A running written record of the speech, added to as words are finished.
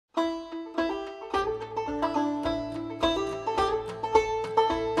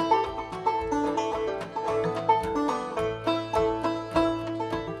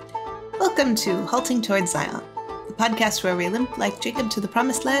Welcome to Halting Towards Zion, the podcast where we limp like Jacob to the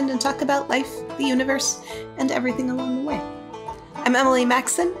promised land and talk about life, the universe, and everything along the way. I'm Emily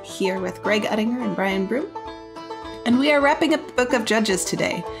Maxon, here with Greg Uttinger and Brian Broom, and we are wrapping up the book of Judges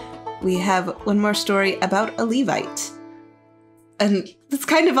today. We have one more story about a Levite. And that's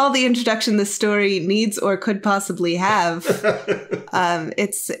kind of all the introduction this story needs or could possibly have.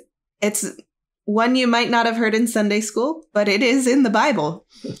 It's one you might not have heard in Sunday school, but it is in the Bible.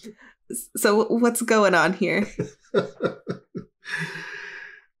 So what's going on here?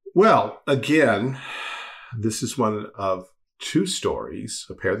 Well, again, this is one of two stories,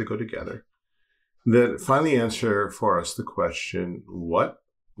 a pair that go together, that finally answer for us the question,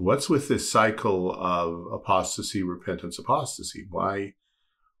 what's with this cycle of apostasy, repentance, apostasy? Why?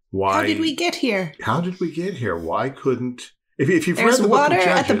 How did we get here? Why couldn't... If you've There's read the book water of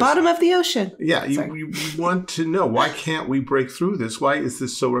Judges, at the bottom of the ocean. Yeah, you want to know, why can't we break through this? Why is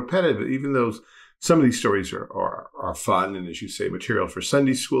this so repetitive? Even though some of these stories are fun and, as you say, material for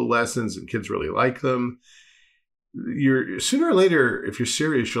Sunday school lessons and kids really like them, you're sooner or later, if you're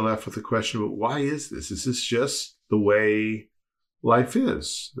serious, you're left with the question, but why is this? Is this just the way life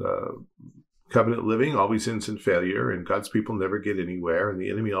is? Covenant living always ends in failure, and God's people never get anywhere, and the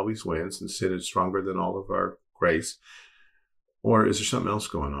enemy always wins, and sin is stronger than all of our grace. Or is there something else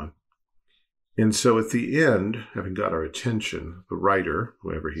going on? And so at the end, having got our attention, the writer,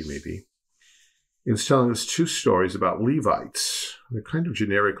 whoever he may be, is telling us two stories about Levites. They're kind of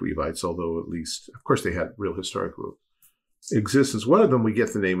generic Levites, although at least, of course, they had real historical existence. One of them we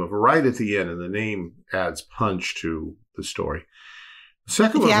get the name of right at the end, and the name adds punch to the story. The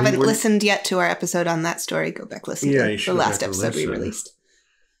second if you one, haven't listened yet to our episode on that story, go back listen to the last episode we released.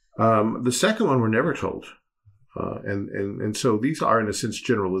 The second one we're never told. And so these are, in a sense,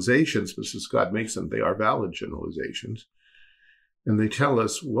 generalizations, but since God makes them, they are valid generalizations. And they tell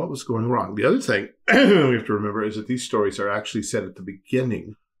us what was going wrong. The other thing we have to remember is that these stories are actually set at the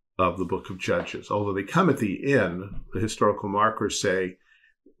beginning of the book of Judges. Although they come at the end, the historical markers say,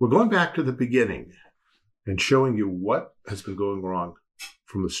 we're going back to the beginning and showing you what has been going wrong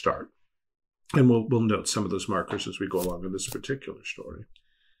from the start. And we'll note some of those markers as we go along in this particular story.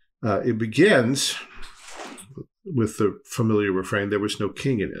 It begins with the familiar refrain, there was no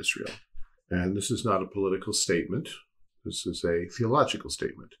king in Israel. And this is not a political statement. This is a theological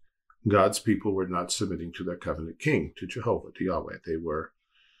statement. God's people were not submitting to their covenant king, to Jehovah, to Yahweh.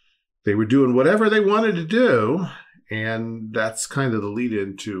 They were doing whatever they wanted to do, and that's kind of the lead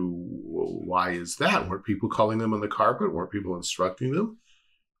into, well, why is that? Weren't people calling them on the carpet? Weren't people instructing them?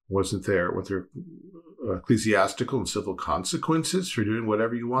 Weren't there ecclesiastical and civil consequences for doing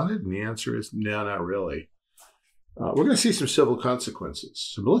whatever you wanted? And the answer is, no, not really. We're going to see some civil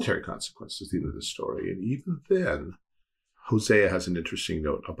consequences, some military consequences at the end of the story. And even then, Hosea has an interesting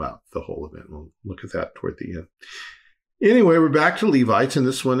note about the whole event. We'll look at that toward the end. Anyway, we're back to Levites, and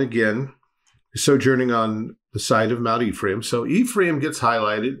this one again is sojourning on the side of Mount Ephraim. So Ephraim gets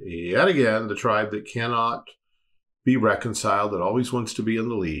highlighted yet again, the tribe that cannot be reconciled, that always wants to be in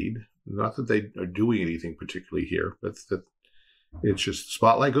the lead. Not that they are doing anything particularly here, but that it's just the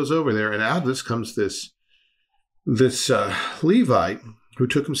spotlight goes over there. And out of this comes this Levite who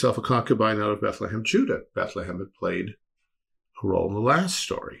took himself a concubine out of Bethlehem, Judah. Bethlehem had played a role in the last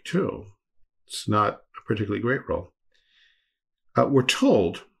story, too. It's not a particularly great role. We're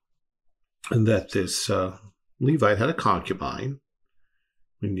told that this Levite had a concubine.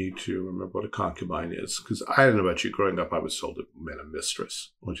 We need to remember what a concubine is, because I don't know about you. Growing up, I was told it meant a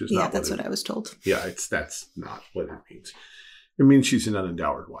mistress, which is not that's what I was told. Yeah, that's not what it means. It means she's an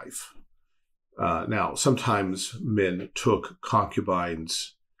unendowed wife. Now, sometimes men took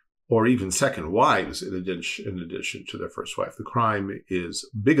concubines or even second wives in addition to their first wife. The crime is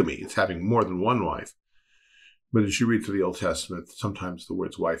bigamy. It's having more than one wife. But as you read through the Old Testament, sometimes the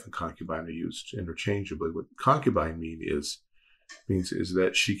words wife and concubine are used interchangeably. What concubine means is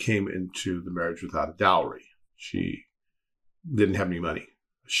that she came into the marriage without a dowry. She didn't have any money.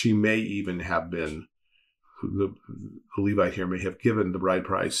 She may even have been, the Levite here may have given the bride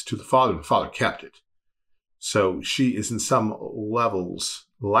price to the father, and the father kept it. So she is in some levels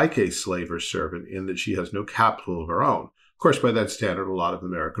like a slave or servant in that she has no capital of her own. Of course, by that standard, a lot of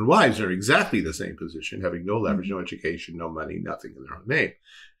American wives are in exactly the same position, having no leverage, no education, no money, nothing in their own name.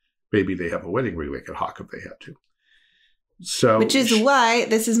 Maybe they have a wedding ring they could hawk if they had to. So, which is why,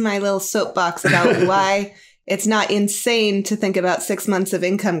 this is my little soapbox about why it's not insane to think about 6 months of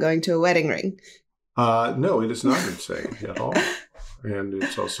income going to a wedding ring. No, it is not insane at all. And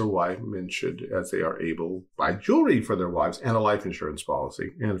it's also why men should, as they are able, buy jewelry for their wives and a life insurance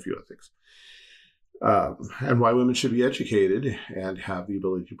policy and a few other things. and why women should be educated and have the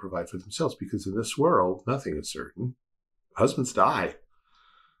ability to provide for themselves. Because in this world, nothing is certain. Husbands die.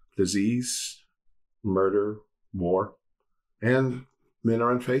 Disease, murder, war, and men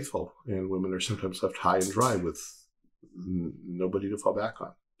are unfaithful, and women are sometimes left high and dry with nobody to fall back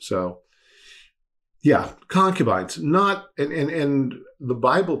on. So, yeah, concubines, not, and the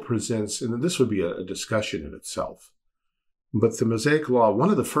Bible presents, and this would be a discussion in itself, but the Mosaic Law, one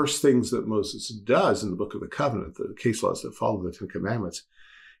of the first things that Moses does in the Book of the Covenant, the case laws that follow the Ten Commandments,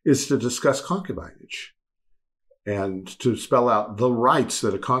 is to discuss concubinage and to spell out the rights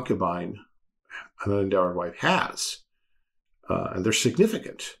that a concubine, an unendowed wife, has. And they're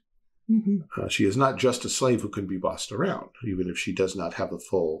significant. Mm-hmm. She is not just a slave who can be bossed around, even if she does not have the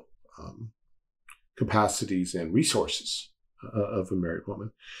full capacities and resources of a married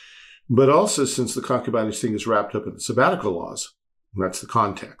woman. But also, since the concubinage thing is wrapped up in the sabbatical laws, and that's the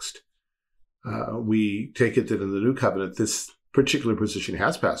context, we take it that in the New Covenant, this particular position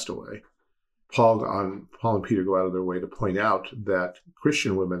has passed away. Paul and Peter go out of their way to point out that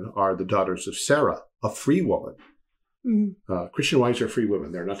Christian women are the daughters of Sarah, a free woman. Mm-hmm. Christian wives are free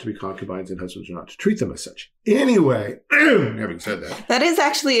women. They're not to be concubines, and husbands are not to treat them as such. Anyway, having said that. That is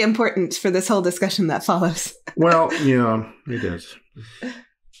actually important for this whole discussion that follows. Well, yeah, it is.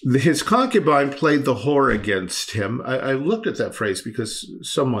 His concubine played the whore against him. I looked at that phrase because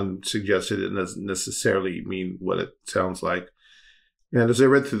someone suggested it doesn't necessarily mean what it sounds like. And as I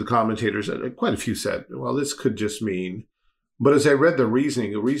read through the commentators, quite a few said, well, this could just mean. But as I read the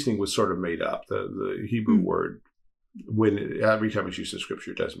reasoning was sort of made up. The Hebrew word, when every time it's used in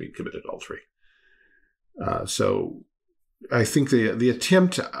Scripture, it does mean commit adultery. So I think the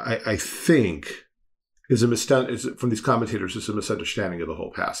attempt, I think, is from these commentators, is a misunderstanding of the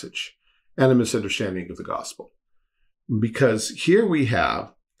whole passage and a misunderstanding of the gospel. Because here we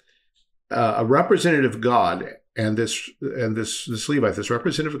have a representative of God, and this Levi, this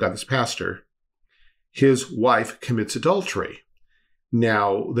representative of God, this pastor, his wife commits adultery.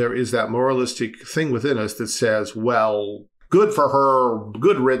 Now, there is that moralistic thing within us that says, well, good for her,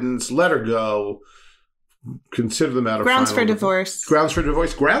 good riddance, let her go, consider the matter grounds final. For divorce. Grounds for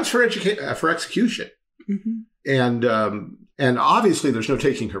divorce, grounds for execution. Mm-hmm. And obviously there's no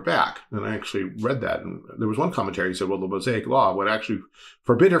taking her back. And I actually read that. And there was one commentary that said, well, the Mosaic Law would actually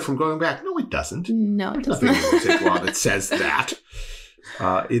forbid her from going back. No, it doesn't. No, it doesn't. There's nothing in the Mosaic Law that says that.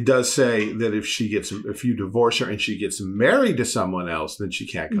 It does say that if you divorce her and she gets married to someone else, then she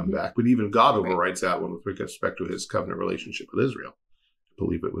can't come back. But even God overrides that one with respect to his covenant relationship with Israel. I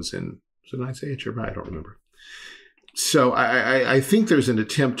believe it was in Isaiah, I don't remember. So I think there's an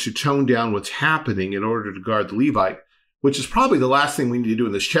attempt to tone down what's happening in order to guard the Levite, which is probably the last thing we need to do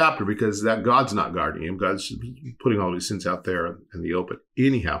in this chapter, because that God's not guarding him. God's putting all these sins out there in the open.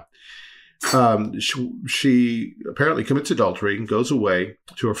 Anyhow, she apparently commits adultery and goes away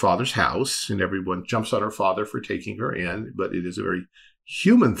to her father's house, and everyone jumps on her father for taking her in, but it is a very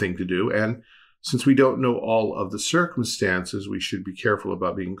human thing to do. And since we don't know all of the circumstances, we should be careful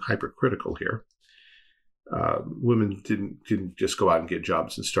about being hypercritical here. Women didn't just go out and get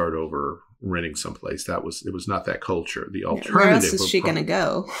jobs and start over renting someplace. It was not that culture. The alternative. Where else is she going to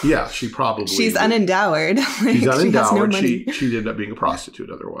go? Yeah, she probably. She's unendowed. She's unendowed. She has no money. She'd end up being a prostitute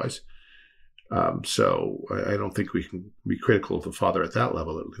otherwise. So I don't think we can be critical of the father at that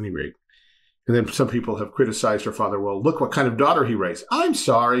level, at any rate. And then some people have criticized her father. Well, look what kind of daughter he raised. I'm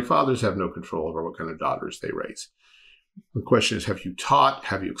sorry, fathers have no control over what kind of daughters they raise. The question is, have you taught?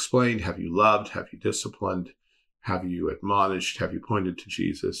 Have you explained? Have you loved? Have you disciplined? Have you admonished? Have you pointed to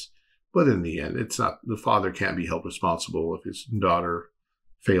Jesus? But in the end, it's not, the father can't be held responsible if his daughter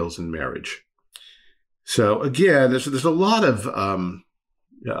fails in marriage. So again, there's a lot of,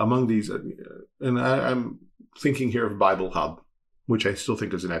 among these, and I'm thinking here of Bible Hub, which I still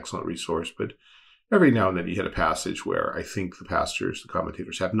think is an excellent resource, but every now and then you hit a passage where I think the pastors, the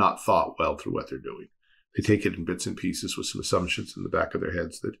commentators, have not thought well through what they're doing. They take it in bits and pieces with some assumptions in the back of their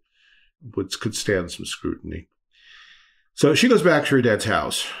heads that could stand some scrutiny. So she goes back to her dad's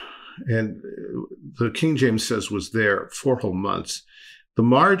house, and the King James says was there 4 whole months. The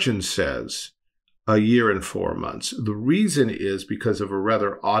margin says a year and 4 months. The reason is because of a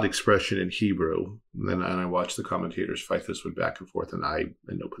rather odd expression in Hebrew. And I watched the commentators fight this one back and forth, and I'm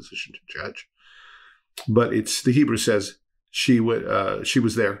in no position to judge. But the Hebrew says she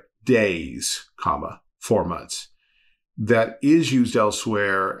was there days, 4 months. That is used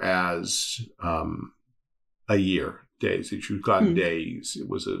elsewhere as a year, days. She was gone days. It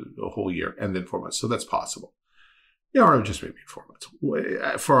was a whole year, and then 4 months. So that's possible. Yeah, or just maybe 4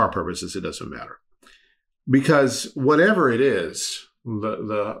 months. For our purposes, it doesn't matter. Because whatever it is,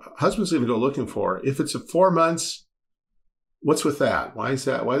 the husband's going to go looking for her. If it's 4 months, what's with that? Why is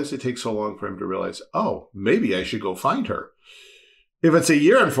that? Why does it take so long for him to realize, oh, maybe I should go find her? If it's 1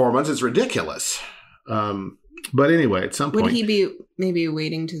 year and 4 months, it's ridiculous. But anyway, at some point... Would he be maybe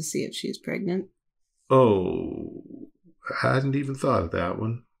waiting to see if she's pregnant? Oh, I hadn't even thought of that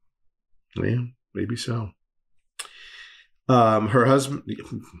one. Yeah, maybe so. Her husband...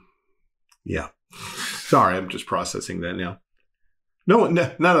 Yeah. Sorry, I'm just processing that now. None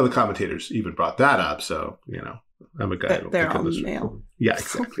of the commentators even brought that up, so, I'm a guy. But they're all male. Yeah,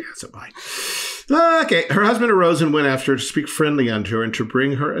 exactly. That's a mine. Okay. Her husband arose and went after her to speak friendly unto her and to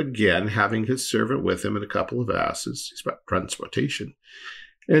bring her again, having his servant with him and a couple of asses. He's about transportation.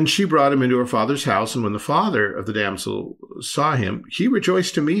 And she brought him into her father's house. And when the father of the damsel saw him, he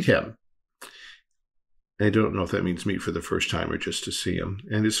rejoiced to meet him. I don't know if that means meet for the first time or just to see him.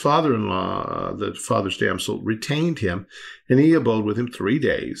 And his father-in-law, the father's damsel, retained him, and he abode with him 3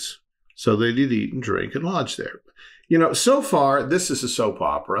 days. So they did eat and drink and lodge there. So far, this is a soap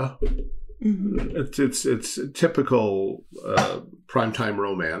opera. Mm-hmm. It's a typical primetime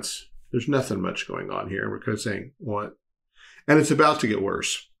romance. There's nothing much going on here. We're kind of saying, what? And it's about to get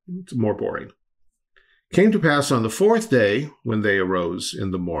worse. It's more boring. Came to pass on the 4th day, when they arose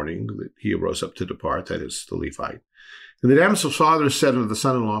in the morning, that he arose up to depart, that is, the Levite. And the damsel's father said unto the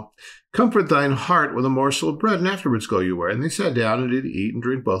son-in-law, Comfort thine heart with a morsel of bread, and afterwards go your way. And they sat down and did eat and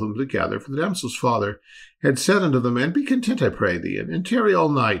drink both of them together. For the damsel's father had said unto the man, Be content, I pray thee, and tarry all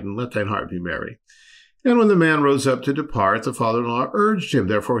night, and let thine heart be merry. And when the man rose up to depart, the father-in-law urged him.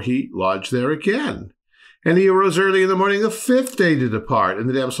 Therefore he lodged there again. And he arose early in the morning the 5th day to depart. And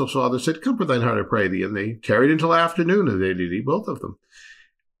the damsel's father said, Comfort thine heart, I pray thee. And they tarried until afternoon, and they did eat both of them.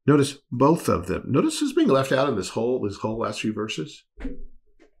 Notice both of them. Notice who's being left out in this whole last few verses.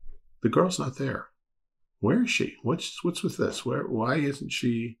 The girl's not there. Where is she? What's with this? Why isn't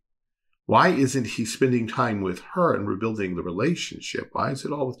he spending time with her and rebuilding the relationship? Why is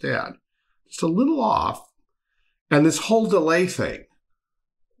it all with Dad? Just a little off. And this whole delay thing.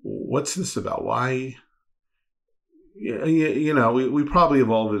 What's this about? Why? We probably have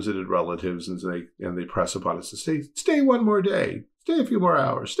all visited relatives and they press upon us to stay one more day, stay a few more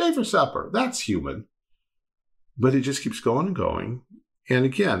hours, stay for supper. That's human. But it just keeps going and going. And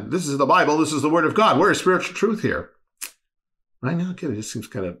again, this is the Bible. This is the Word of God. Where is spiritual truth here? I know, again, it just seems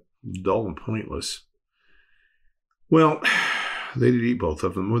kind of dull and pointless. Well, they did eat both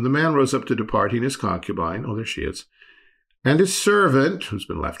of them. When the man rose up to depart, he and his concubine, oh, there she is, and his servant, who's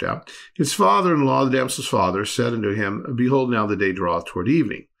been left out, his father-in-law, the damsel's father, said unto him, Behold, now the day draweth toward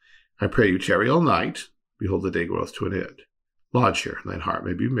evening. I pray you tarry all night. Behold, the day groweth to an end. Lodge here, and thine heart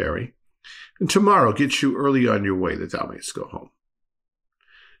may be merry. And tomorrow get you early on your way, that thou mayest go home.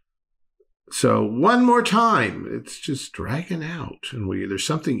 So one more time, it's just dragging out. And there's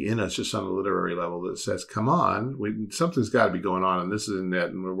something in us just on a literary level that says, come on, something's got to be going on, and this isn't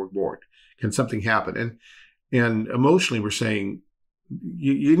it, and we're bored. Can something happen? And emotionally, we're saying,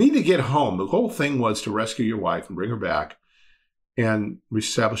 you need to get home. The whole thing was to rescue your wife and bring her back and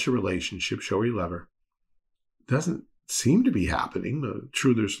reestablish a relationship, show her you love her. Doesn't seem to be happening.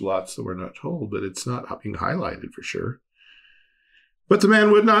 True, there's lots that we're not told, but it's not being highlighted for sure. But the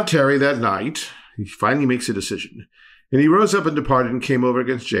man would not tarry that night. He finally makes a decision. And he rose up and departed and came over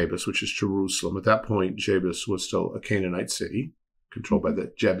against Jebus, which is Jerusalem. At that point, Jebus was still a Canaanite city, controlled by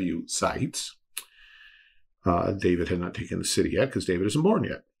the Jebusites. David had not taken the city yet, because David isn't born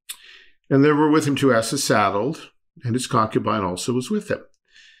yet. And there were with him 2 asses saddled, and his concubine also was with him.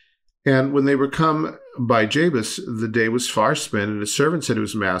 And when they were come by Jebus, the day was far spent, and his servant said to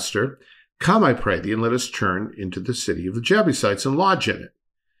his master, Come, I pray thee, and let us turn into the city of the Jebusites and lodge in it.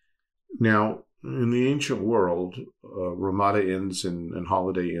 Now, in the ancient world, Ramada inns and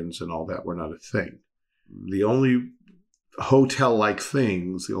holiday inns and all that were not a thing. The only hotel-like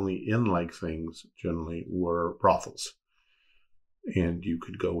things, the only inn-like things generally were brothels. And you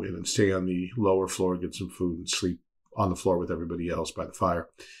could go in and stay on the lower floor, get some food, and sleep on the floor with everybody else by the fire.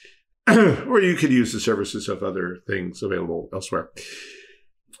 Or you could use the services of other things available elsewhere.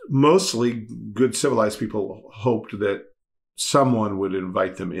 Mostly good civilized people hoped that someone would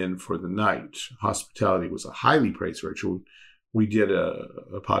invite them in for the night. Hospitality was a highly praised virtue. We did a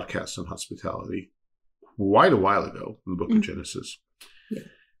podcast on hospitality quite a while ago in the book of Genesis. Yeah.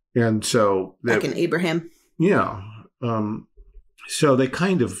 And so... Back in Abraham. Yeah. So they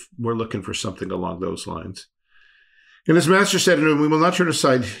kind of were looking for something along those lines. And his master said to him, We will not turn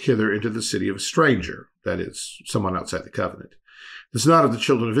aside hither into the city of a stranger, that is, someone outside the covenant. This is not of the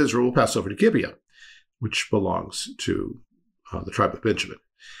children of Israel. We'll pass over to Gibeah, which belongs to the tribe of Benjamin.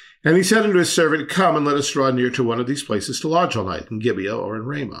 And he said unto his servant, Come and let us draw near to one of these places to lodge all night, in Gibeah or in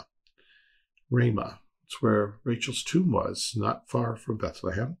Ramah. Ramah, it's where Rachel's tomb was, not far from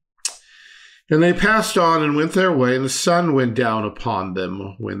Bethlehem. And they passed on and went their way, and the sun went down upon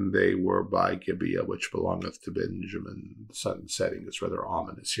them when they were by Gibeah, which belongeth to Benjamin. The sun setting is rather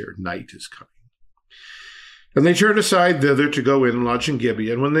ominous here. Night is coming. And they turned aside thither to go in and lodge in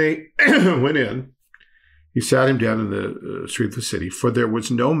Gibeah. And when they went in, he sat him down in the street of the city, for there was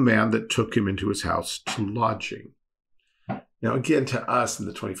no man that took him into his house to lodging. Now, again, to us in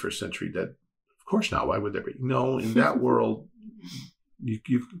the 21st century, that, of course not. Why would there be? No, in that world,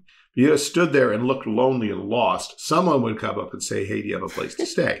 you stood there and looked lonely and lost. Someone would come up and say, hey, do you have a place to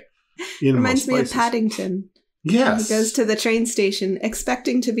stay? Reminds me of Paddington. Yes. He goes to the train station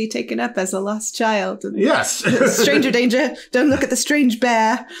expecting to be taken up as a lost child. And yes. Stranger danger. Don't look at the strange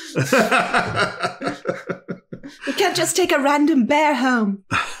bear. We can't just take a random bear home.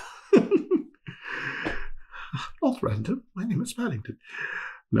 Not random. My name is Paddington.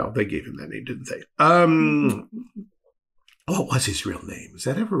 No, they gave him that name, didn't they? What was his real name? Is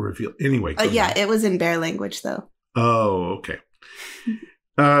that ever revealed? Anyway. Yeah, it was in bear language, though. Oh, okay.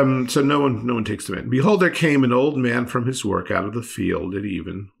 So no one takes them in. Behold, there came an old man from his work out of the field at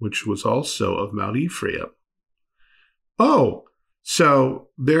even, which was also of Mount Ephraim. Oh, so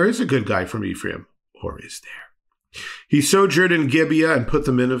there is a good guy from Ephraim, or is there? He sojourned in Gibeah and put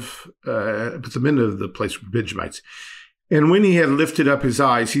them into the place of Benjamites. And when he had lifted up his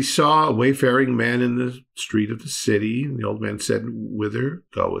eyes, he saw a wayfaring man in the street of the city. And the old man said, Whither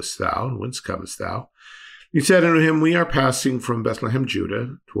goest thou, and whence comest thou? He said unto him, We are passing from Bethlehem,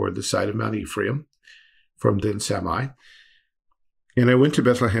 Judah, toward the side of Mount Ephraim, from thence am I. And I went to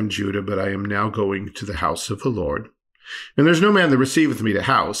Bethlehem, Judah, but I am now going to the house of the Lord. And there's no man that receiveth me to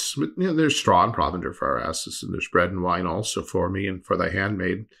house. But, there's straw and provender for our asses, and there's bread and wine also for me, and for thy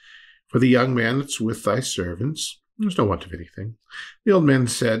handmaid, for the young man that's with thy servants. There's no want of anything. The old man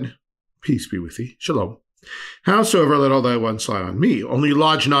said, Peace be with thee. Shalom. Howsoever, let all thy wants lie on me. Only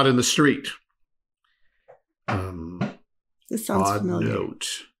lodge not in the street. This sounds familiar. Note.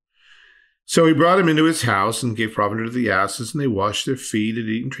 So he brought him into his house and gave provender to the asses, and they washed their feet and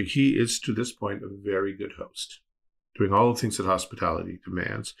eat and drink. He is, to this point, a very good host, doing all the things that hospitality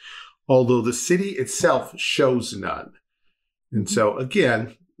demands, although the city itself shows none. And so,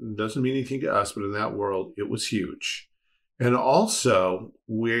 again, it doesn't mean anything to us, but in that world, it was huge. And also,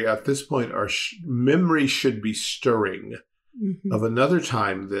 we at this point, our memory should be stirring of another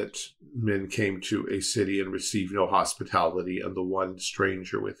time that men came to a city and received no hospitality, and the one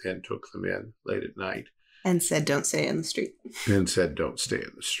stranger within took them in late at night. And said, don't stay in the street. And said, don't stay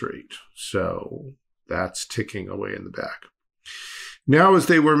in the street. So that's ticking away in the back. Now as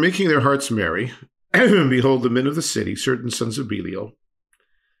they were making their hearts merry, behold, the men of the city, certain sons of Belial,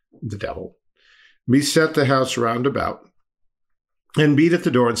 the devil, beset the house round about, and beat at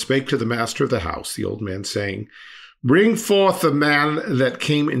the door, and spake to the master of the house, the old man, saying, Bring forth the man that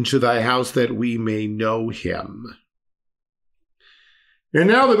came into thy house, that we may know him. And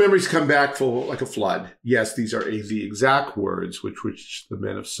now the memories come back full like a flood. Yes, these are the exact words which the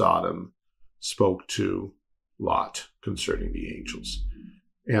men of Sodom spoke to Lot concerning the angels.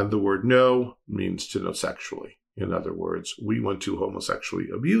 And the word know means to know sexually. In other words, we want to homosexually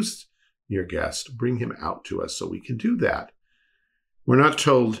abuse your guest. Bring him out to us so we can do that. We're not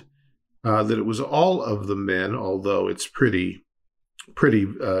told that it was all of the men, although it's pretty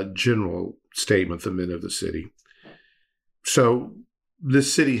general statement, the men of the city. So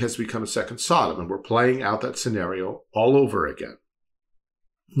this city has become a second Sodom, and we're playing out that scenario all over again.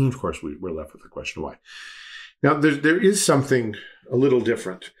 And of course, we're left with the question why. Now, there is something a little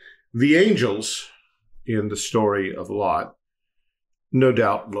different. The angels in the story of Lot no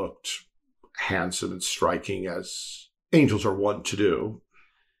doubt looked handsome and striking, as angels are wont to do,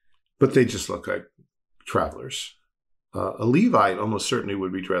 but they just look like travelers. A Levite almost certainly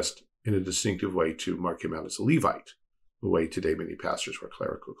would be dressed in a distinctive way to mark him out as a Levite, the way today many pastors wear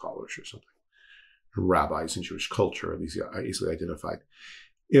clerical collars or something. And rabbis in Jewish culture are easily identified.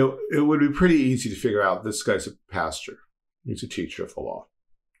 It would be pretty easy to figure out this guy's a pastor. He's a teacher of the law.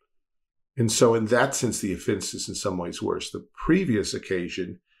 And so in that sense, the offense is in some ways worse. The previous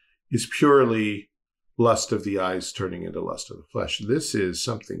occasion is purely lust of the eyes turning into lust of the flesh. This is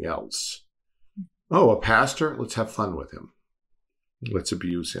something else. Oh, a pastor? Let's have fun with him. Let's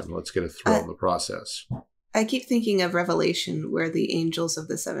abuse him. Let's get a thrill in the process. I keep thinking of Revelation, where the angels of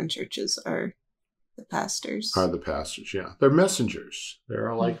the seven churches are the pastors. Are the pastors, yeah. They're messengers.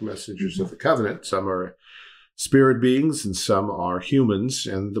 They're like messengers of the covenant. Some are spirit beings and some are humans.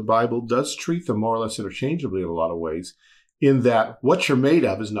 And the Bible does treat them more or less interchangeably in a lot of ways. in that what you're made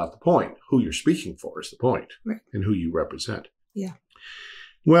of is not the point. Who you're speaking for is the point, Right. and who you represent. Yeah.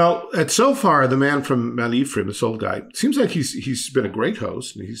 Well, so far, the man from Mount Ephraim, this old guy, seems like he's been a great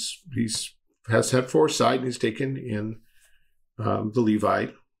host, and he's has had foresight, and he's taken in the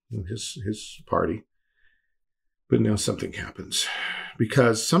Levite and his party. But now something happens,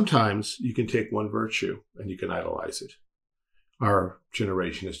 because sometimes you can take one virtue and you can idolize it. Our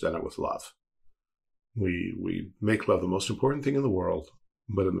generation has done it with love. We make love the most important thing in the world,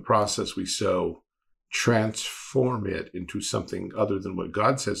 but in the process we so transform it into something other than what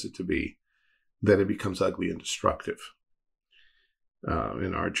God says it to be, that it becomes ugly and destructive.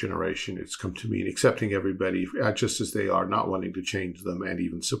 In our generation, it's come to mean accepting everybody just as they are, not wanting to change them, and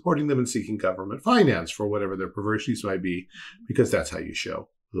even supporting them and seeking government finance for whatever their perversities might be, because that's how you show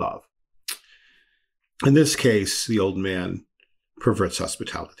love. In this case, the old man perverts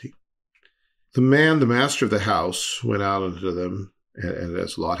hospitality. The man, the master of the house, went out unto them, and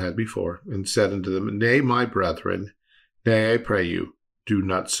as Lot had before, and said unto them, Nay, my brethren, nay, I pray you, do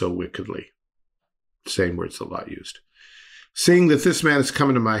not so wickedly. Same words that Lot used. Seeing that this man is come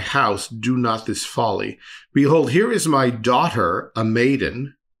into my house, do not this folly. Behold, here is my daughter, a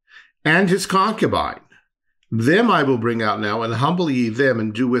maiden, and his concubine. Them I will bring out now, and humble ye them,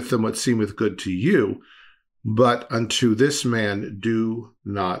 and do with them what seemeth good to you. But unto this man do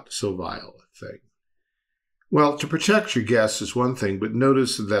not so vile a thing. Well, to protect your guests is one thing, but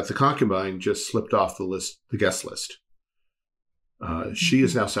notice that the concubine just slipped off the list, the guest list. She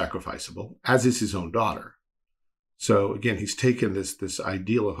is now sacrificable, as is his own daughter. So again, he's taken this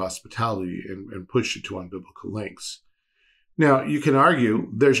ideal of hospitality and pushed it to unbiblical lengths. Now, you can argue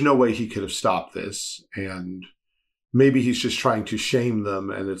there's no way he could have stopped this, and maybe he's just trying to shame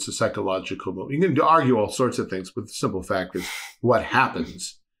them, and it's a psychological move. You can argue all sorts of things, but the simple fact is what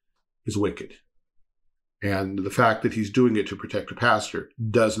happens is wicked. And the fact that he's doing it to protect a pastor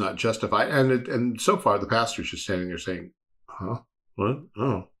does not justify. And so far, the pastor's just standing there saying, huh? What?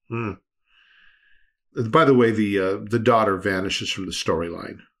 Oh, By the way, the daughter vanishes from the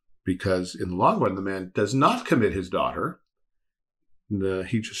storyline, because in the long run, the man does not commit his daughter.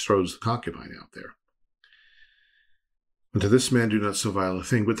 He just throws the concubine out there. Unto this man do not so vile a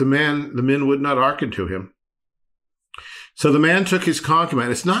thing. But the men would not hearken to him. So the man took his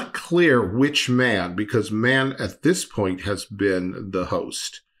concubine. It's not clear which man, because man at this point has been the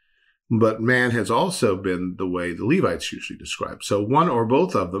host. But man has also been the way the Levites usually describe. So one or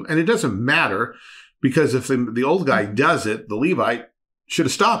both of them. And it doesn't matter, because if the old guy does it, the Levite should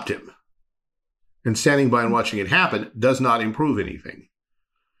have stopped him. And standing by and watching it happen does not improve anything.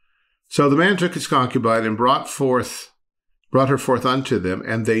 So the man took his concubine and brought her forth unto them,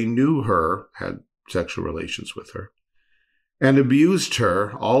 and they knew her, had sexual relations with her, and abused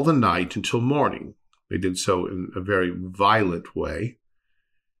her all the night until morning. They did so in a very violent way.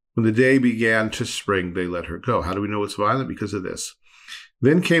 When the day began to spring, they let her go. How do we know it's violent? Because of this.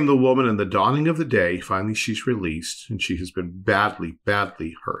 Then came the woman in the dawning of the day. Finally, she's released, and she has been badly,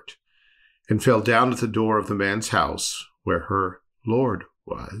 badly hurt, and fell down at the door of the man's house where her Lord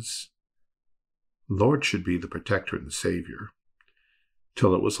was. Lord should be the protector and the savior,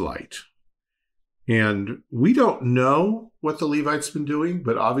 till it was light. And we don't know what the Levite's been doing,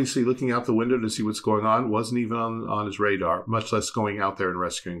 but obviously looking out the window to see what's going on wasn't even on his radar, much less going out there and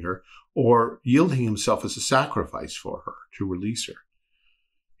rescuing her or yielding himself as a sacrifice for her to release her.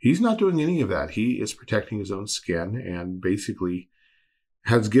 He's not doing any of that. He is protecting his own skin and basically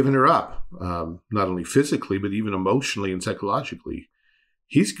has given her up, not only physically, but even emotionally and psychologically.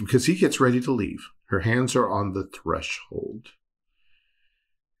 Because he gets ready to leave. Her hands are on the threshold.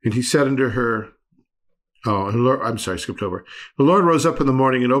 And he said unto her, skipped over. The Lord rose up in the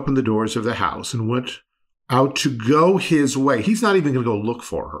morning and opened the doors of the house and went out to go his way. He's not even going to go look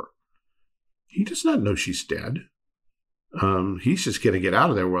for her. He does not know she's dead. He's just going to get out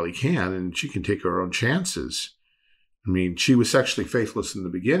of there while he can, and she can take her own chances. I mean, she was sexually faithless in the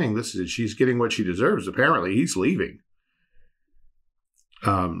beginning. She's getting what she deserves. Apparently, he's leaving.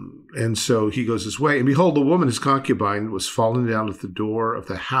 And so he goes his way. And behold, the woman, his concubine, was fallen down at the door of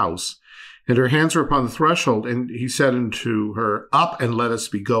the house, and her hands were upon the threshold. And he said unto her, Up and let us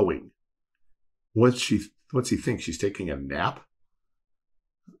be going. What's he think? She's taking a nap?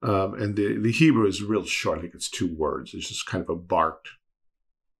 And the Hebrew is real short. I think it's 2 words. It's just kind of a barked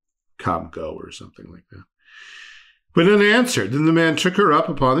come go or something like that. But none answered. Then the man took her up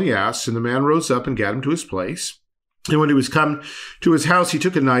upon the ass, and the man rose up and gat him to his place. And when he was come to his house, he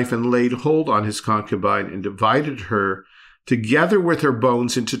took a knife and laid hold on his concubine and divided her together with her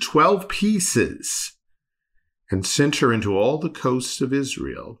bones into 12 pieces and sent her into all the coasts of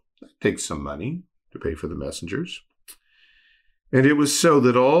Israel. That takes some money to pay for the messengers. And it was so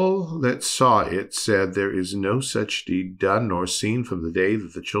that all that saw it said, there is no such deed done nor seen from the day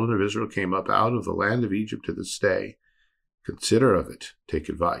that the children of Israel came up out of the land of Egypt to this day. Consider of it, take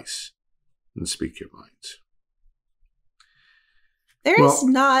advice, and speak your minds. There is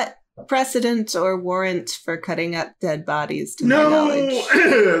not precedent or warrant for cutting up dead bodies, to my knowledge.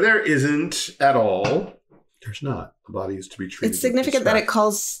 No, there isn't at all. There's not. The body is to be treated. It's significant that it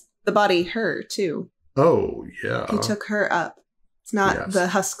calls the body her, too. Oh, yeah. He took her up. It's not the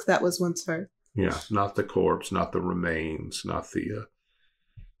husk that was once her. Yeah, not the corpse, not the remains, not the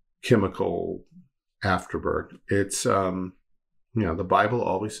chemical afterburn. It's, the Bible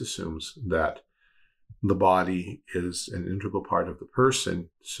always assumes that the body is an integral part of the person,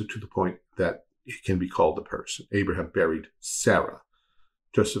 so to the point that it can be called the person. Abraham buried Sarah.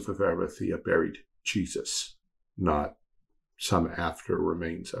 Joseph of Arimathea buried Jesus, not some after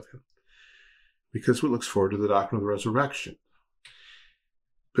remains of him, because it looks forward to the doctrine of the resurrection.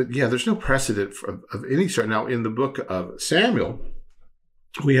 But yeah, there's no precedent of any sort. Now, in the book of Samuel,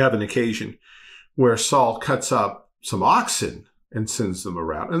 we have an occasion where Saul cuts up some oxen and sends them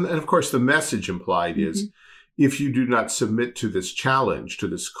around. And of course, the message implied is, if you do not submit to this challenge, to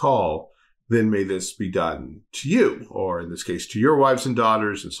this call, then may this be done to you, or in this case, to your wives and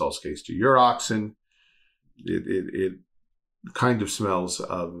daughters, in Saul's case, to your oxen. It kind of smells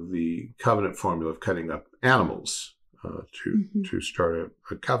of the covenant formula of cutting up animals to start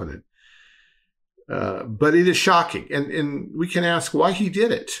a covenant. But it is shocking. And we can ask why he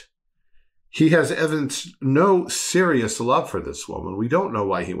did it. He has evidenced no serious love for this woman. We don't know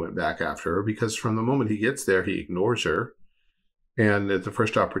why he went back after her, because from the moment he gets there, he ignores her. And at the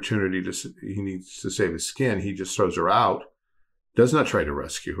first opportunity he needs to save his skin, he just throws her out, does not try to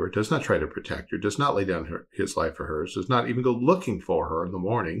rescue her, does not try to protect her, does not lay down his life for hers, does not even go looking for her in the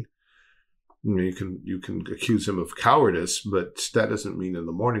morning. You can accuse him of cowardice, but that doesn't mean in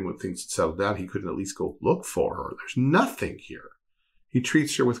the morning when things had settled down, he couldn't at least go look for her. There's nothing here. He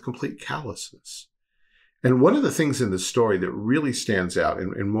treats her with complete callousness. And one of the things in the story that really stands out,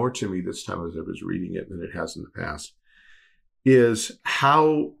 and more to me this time as I was reading it than it has in the past, is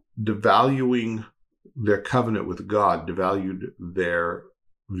how devaluing their covenant with God devalued their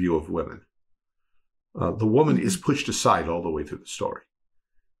view of women. The woman is pushed aside all the way through the story.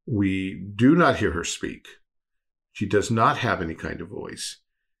 We do not hear her speak. She does not have any kind of voice.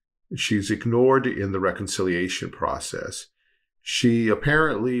 She's ignored in the reconciliation process. She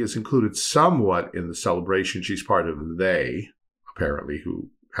apparently is included somewhat in the celebration. She's part of they, apparently,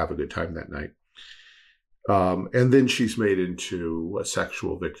 who have a good time that night. And then she's made into a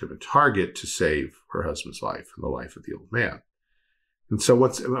sexual victim and target to save her husband's life and the life of the old man. And so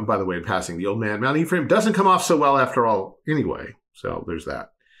by the way, in passing, the old man, Mount Ephraim, doesn't come off so well after all anyway. So there's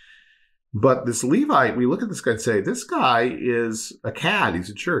that. But this Levite, we look at this guy and say, this guy is a cad. He's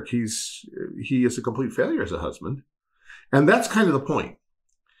a jerk. He is a complete failure as a husband. And that's kind of the point.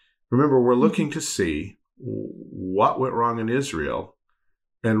 Remember, we're looking to see what went wrong in Israel.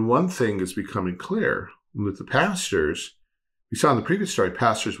 And one thing is becoming clear with the pastors. We saw in the previous story,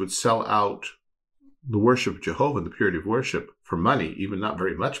 pastors would sell out the worship of Jehovah in the purity of worship for money, even not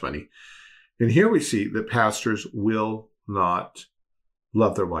very much money. And here we see that pastors will not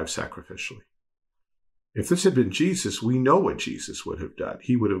love their wives sacrificially. If this had been Jesus, we know what Jesus would have done.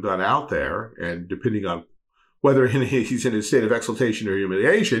 He would have gone out there, and depending on whether he's in a state of exaltation or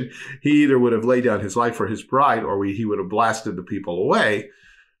humiliation, he either would have laid down his life for his bride, or he would have blasted the people away.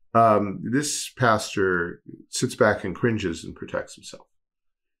 This pastor sits back and cringes and protects himself.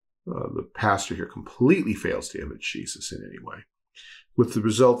 The pastor here completely fails to image Jesus in any way, with the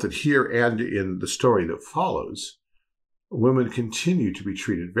result that here and in the story that follows, women continue to be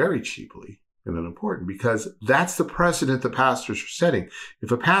treated very cheaply and unimportant, because that's the precedent the pastors are setting.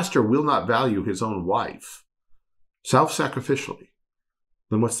 If a pastor will not value his own wife self-sacrificially,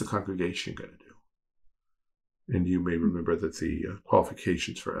 then what's the congregation going to do? And you may remember that the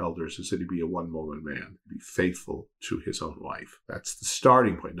qualifications for elders is that he be a one-woman man, be faithful to his own wife. That's the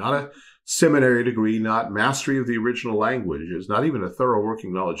starting point. Not a seminary degree, not mastery of the original languages, not even a thorough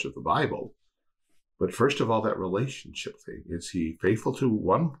working knowledge of the Bible. But first of all, that relationship thing. Is he faithful to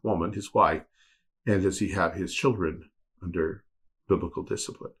one woman, his wife, and does he have his children under biblical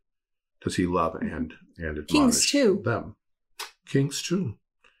discipline? Does he love and admonish them? Kings too.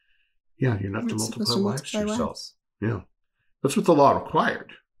 Yeah, you're not to multiply wives yourself. Yeah, that's what the law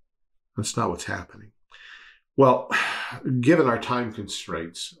required. That's not what's happening. Well, given our time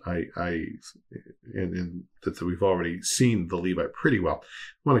constraints, and that we've already seen the Levite pretty well,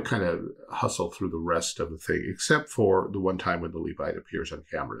 I want to kind of hustle through the rest of the thing, except for the one time when the Levite appears on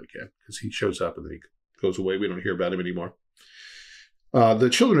camera again, because he shows up and then he goes away. We don't hear about him anymore. The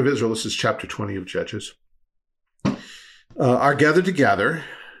children of Israel, this is chapter 20 of Judges, are gathered together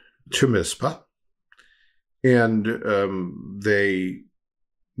to Mizpah, and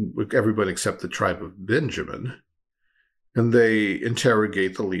everyone except the tribe of Benjamin, and they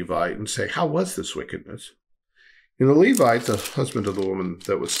interrogate the Levite and say, how was this wickedness? And the Levite, the husband of the woman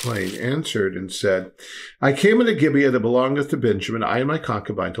that was slain, answered and said, I came into Gibeah that belongeth to Benjamin, I and my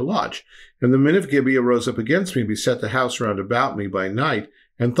concubine to lodge. And the men of Gibeah rose up against me, beset the house round about me by night,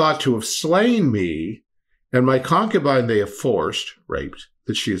 and thought to have slain me. And my concubine they have forced, raped,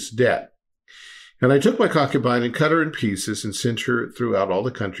 that she is dead. And I took my concubine and cut her in pieces and sent her throughout all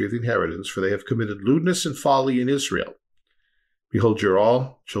the country of the inheritance, for they have committed lewdness and folly in Israel. Behold, you're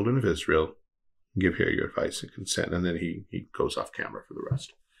all children of Israel. Give here your advice and consent. And then he goes off camera for the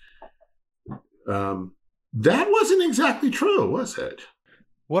rest. That wasn't exactly true, was it?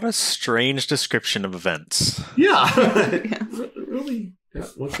 What a strange description of events. Yeah. Really,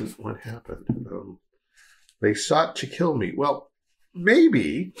 that wasn't what happened. They sought to kill me. Well,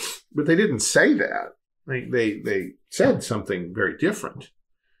 maybe, but they didn't say that. They said something very different.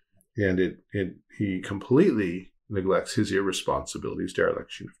 And he completely neglects his irresponsibilities,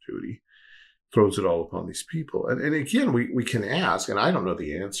 dereliction of duty, throws it all upon these people. And again, we can ask, and I don't know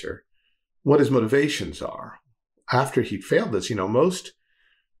the answer, what his motivations are. After he failed this, most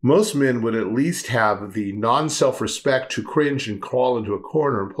men would at least have the non-self-respect to cringe and crawl into a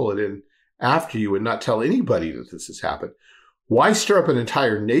corner and pull it in after you and not tell anybody that this has happened. Why stir up an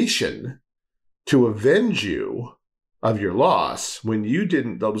entire nation to avenge you of your loss when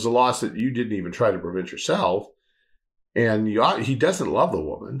that was a loss that you didn't even try to prevent yourself? And he doesn't love the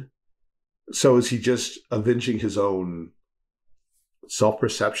woman. So is he just avenging his own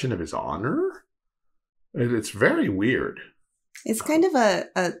self-perception of his honor? And it's very weird. It's kind of well,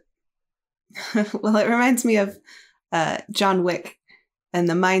 it reminds me of John Wick and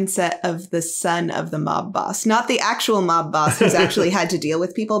the mindset of the son of the mob boss. Not the actual mob boss who's actually had to deal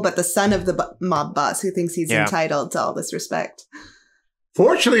with people, but the son of the mob boss who thinks he's entitled to all this respect.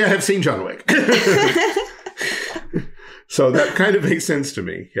 Fortunately, I have seen John Wick. So that kind of makes sense to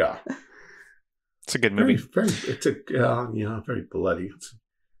me. Yeah. It's a good movie. Very bloody.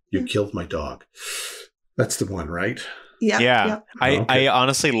 You killed my dog. That's the one, right? Yeah. I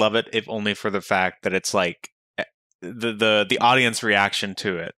honestly love it, if only for the fact that it's like the audience reaction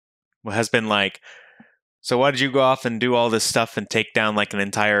to it has been like, so why did you go off and do all this stuff and take down like an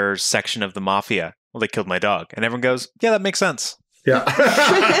entire section of the mafia? Well, they killed my dog. And everyone goes, yeah, that makes sense. Yeah.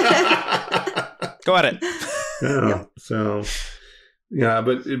 Go at it. Yeah. So, yeah,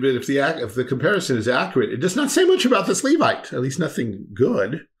 but if the comparison is accurate, it does not say much about this Levite, at least nothing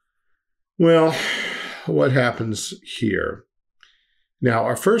good. Well, what happens here? Now,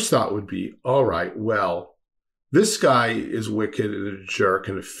 our first thought would be, all right, well, this guy is wicked and a jerk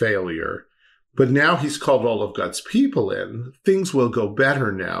and a failure, but now he's called all of God's people in. Things will go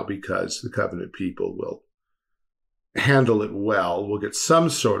better now because the covenant people will handle it well. We'll get some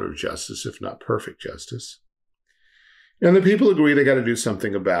sort of justice, if not perfect justice. And the people agree they got to do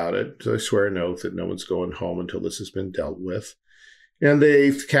something about it. So they swear an oath that no one's going home until this has been dealt with. And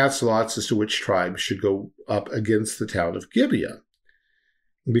they cast lots as to which tribe should go up against the town of Gibeah,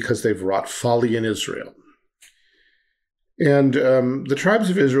 because they've wrought folly in Israel. And the tribes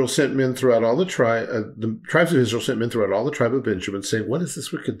of Israel sent men throughout all the tribe of Benjamin, saying, what is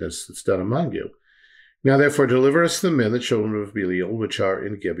this wickedness that's done among you? Now therefore deliver us the men, the children of Belial, which are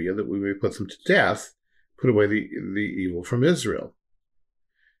in Gibeah, that we may put them to death, put away the evil from Israel.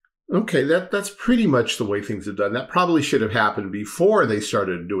 Okay, that's pretty much the way things have done. That probably should have happened before they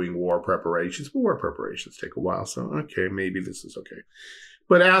started doing war preparations. But war preparations take a while, so okay, maybe this is okay.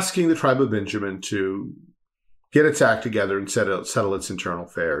 But asking the tribe of Benjamin to get its act together and settle its internal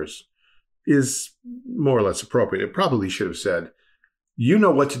affairs is more or less appropriate. It probably should have said, you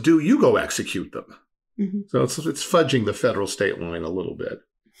know what to do, you go execute them. Mm-hmm. So it's fudging the federal-state line a little bit.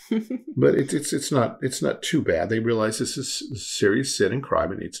 But it's not too bad. They realize this is serious sin and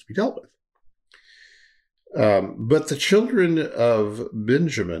crime and needs to be dealt with. But the children of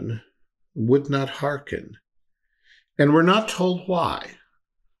Benjamin would not hearken. And we're not told why.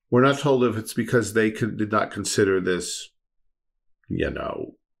 We're not told if it's because they did not consider this,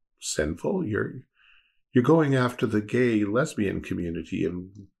 sinful. You're going after the gay lesbian community,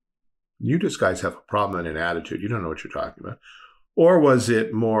 and you just guys have a problem and an attitude. You don't know what you're talking about. Or was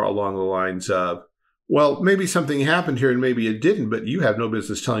it more along the lines of, well, maybe something happened here and maybe it didn't, but you have no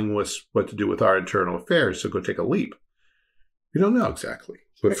business telling us what to do with our internal affairs, so go take a leap. We don't know exactly.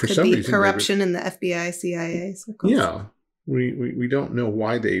 But for some reason, corruption in the FBI, CIA circles. Yeah. We don't know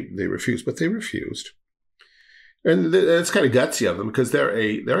why they refused, but they refused. And it's kind of gutsy of them because they're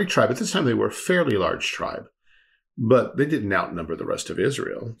a tribe. At this time, they were a fairly large tribe, but they didn't outnumber the rest of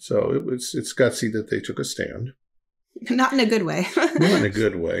Israel. So it's gutsy that they took a stand. Not in a good way. Not in a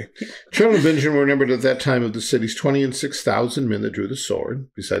good way. Children of Benjamin were numbered at that time of the cities 20 and 6,000 men that drew the sword,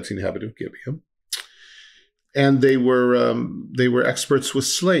 besides the inhabitant of Gibeah. And they were experts with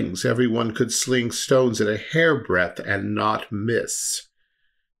slings. Everyone could sling stones at a hairbreadth and not miss.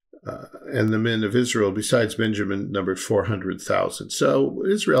 And the men of Israel, besides Benjamin, numbered 400,000. So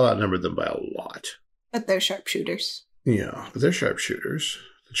Israel outnumbered them by a lot. But they're sharpshooters. Yeah, but they're sharpshooters.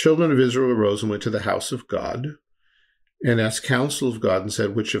 The children of Israel arose and went to the house of God and asked counsel of God and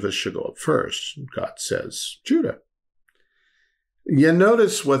said, which of us should go up first? And God says, Judah. You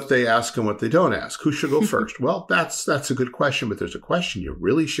notice what they ask and what they don't ask. Who should go first? Well, that's a good question, but there's a question you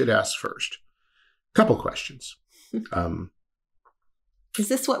really should ask first. Couple questions. Is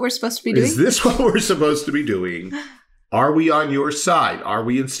this what we're supposed to be doing? Is this what we're supposed to be doing? Are we on your side? Are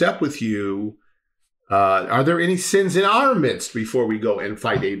we in step with you? Are there any sins in our midst before we go and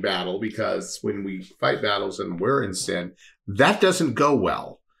fight a battle? Because when we fight battles and we're in sin, that doesn't go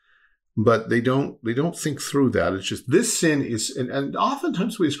well. But they don't think through that. It's just this sin is, and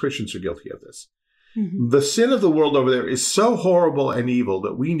oftentimes we as Christians are guilty of this. Mm-hmm. The sin of the world over there is so horrible and evil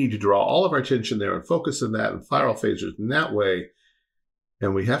that we need to draw all of our attention there and focus on that and fire all phasers in that way.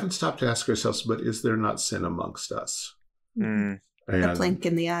 And we haven't stopped to ask ourselves, but is there not sin amongst us? Mm. A blink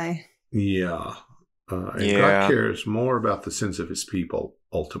in the eye. Yeah. God cares more about the sins of his people,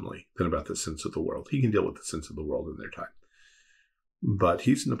 ultimately, than about the sins of the world. He can deal with the sins of the world in their time. But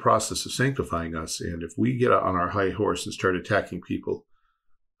he's in the process of sanctifying us. And if we get on our high horse and start attacking people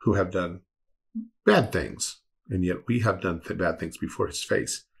who have done bad things, and yet we have done bad things before his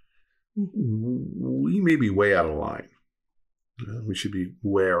face, we may be way out of line. We should be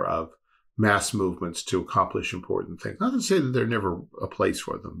aware of mass movements to accomplish important things. Not to say that there's never a place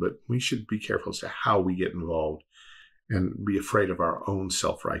for them, but we should be careful as to how we get involved and be afraid of our own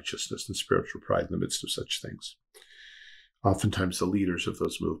self-righteousness and spiritual pride in the midst of such things. Oftentimes the leaders of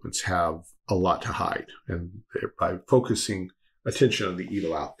those movements have a lot to hide, and by focusing attention on the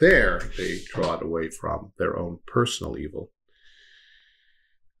evil out there, they draw it away from their own personal evil.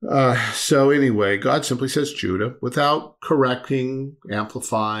 So anyway, God simply says Judah without correcting,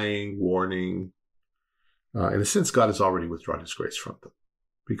 amplifying, warning. In a sense, God has already withdrawn his grace from them,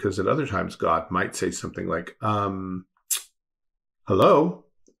 because at other times God might say something like, hello,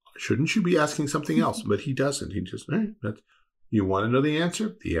 shouldn't you be asking something else? But he doesn't. He just, you want to know the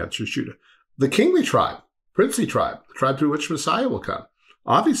answer? The answer is Judah. The kingly tribe, princely tribe, the tribe through which Messiah will come.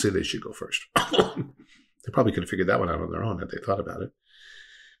 Obviously, they should go first. They probably could have figured that one out on their own had they thought about it.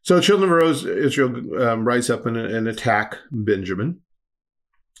 So the children of Israel rise up and attack Benjamin.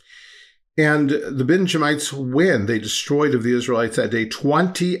 And the Benjamites win. They destroyed of the Israelites that day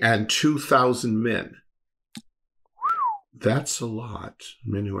 22,000 men. That's a lot.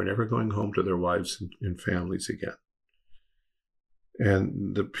 Men who are never going home to their wives and families again.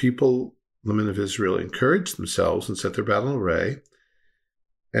 And the people, the men of Israel, encouraged themselves and set their battle in array.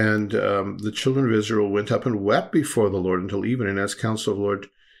 And the children of Israel went up and wept before the Lord until evening and asked counsel of the Lord,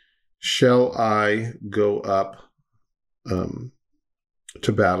 shall I go up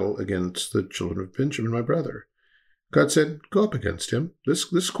to battle against the children of Benjamin, my brother? God said, go up against him.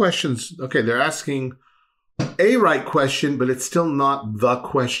 This question's, okay, they're asking a right question, but it's still not the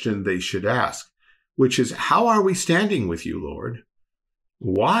question they should ask, which is, how are we standing with you, Lord?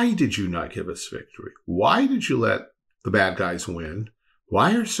 Why did you not give us victory? Why did you let the bad guys win?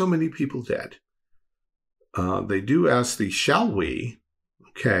 Why are so many people dead? They do ask the, shall we?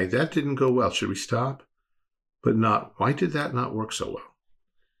 Okay, that didn't go well. Should we stop? But not, why did that not work so well?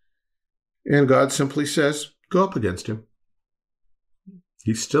 And God simply says, go up against him.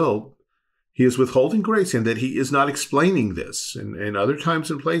 He is withholding grace in that he is not explaining this. And other times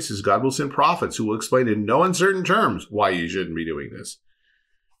and places, God will send prophets who will explain in no uncertain terms why you shouldn't be doing this.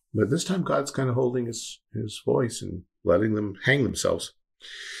 But this time God's kind of holding his voice and letting them hang themselves.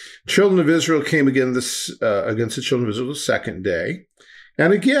 Children of Israel came again against the children of Israel the second day.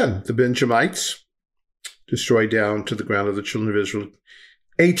 And again, the Benjamites destroyed down to the ground of the children of Israel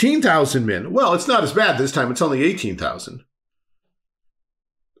 18,000 men. Well, it's not as bad this time. It's only 18,000.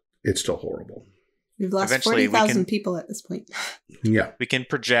 It's still horrible. We've lost 40,000 people at this point. Yeah. We can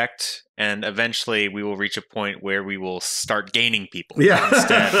project, and eventually we will reach a point where we will start gaining people. Yeah.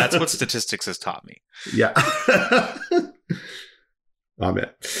 Instead, that's what statistics has taught me. Yeah. Amen.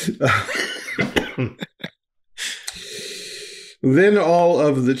 Then all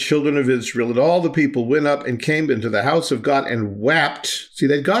of the children of Israel and all the people went up and came into the house of God and wept. See,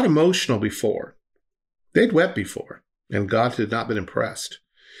 they got emotional before. They'd wept before, and God had not been impressed.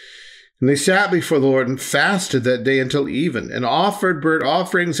 And they sat before the Lord and fasted that day until even, and offered burnt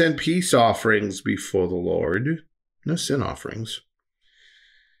offerings and peace offerings before the Lord. No sin offerings.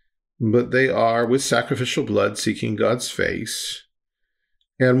 But they are, with sacrificial blood, seeking God's face.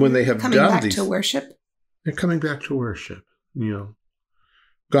 And when they have coming done back these... to worship? They're coming back to worship,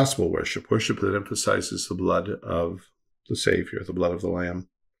 gospel worship that emphasizes the blood of the Savior, the blood of the Lamb.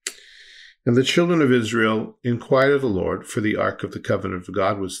 And the children of Israel inquired of the Lord, for the ark of the covenant of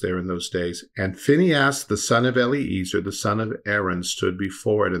God was there in those days. And Phinehas, the son of Eleazar, the son of Aaron, stood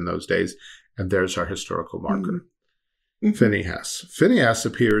before it in those days. And there's our historical marker. Mm-hmm. Phinehas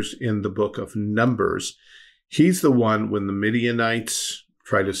appears in the book of Numbers. He's the one when the Midianites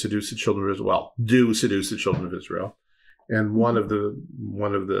try to seduce the children of Israel. Do seduce the children of Israel. And one of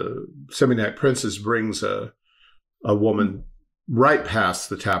the Seminite princes brings a woman right past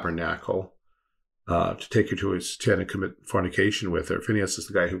the tabernacle to take her to his tent and commit fornication with her. Phinehas is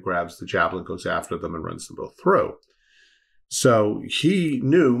the guy who grabs the javelin, goes after them, and runs them both through. So he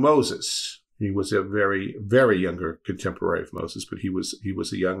knew Moses. He was a very, very younger contemporary of Moses, but he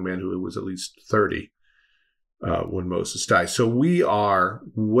was a young man who was at least 30 when Moses died. So we are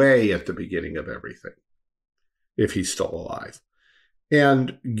way at the beginning of everything, if he's still alive.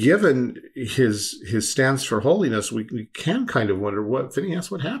 And given his stance for holiness, we can kind of wonder what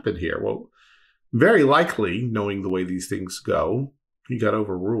happened here. Well, very likely, knowing the way these things go, he got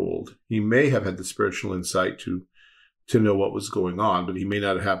overruled. He may have had the spiritual insight to know what was going on, but he may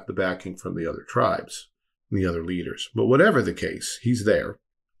not have the backing from the other tribes and the other leaders. But whatever the case, he's there.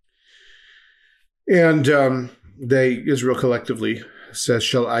 And Israel collectively says,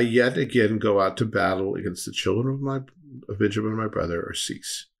 "Shall I yet again go out to battle against the children of Benjamin, my brother, or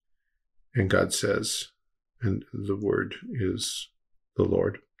cease?" And God says, and the word is the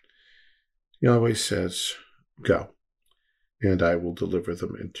Lord, Yahweh says, "Go, and I will deliver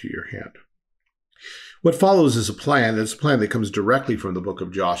them into your hand." What follows is a plan. It's a plan that comes directly from the book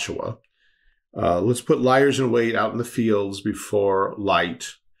of Joshua. Let's put liars in wait out in the fields before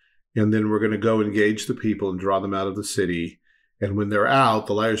light, and then we're going to go engage the people and draw them out of the city. And when they're out,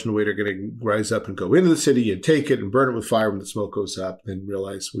 the liars in wait are going to rise up and go into the city and take it and burn it with fire when the smoke goes up, then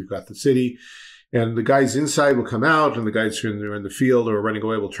realize we've got the city. And the guys inside will come out, and the guys who are in the field or running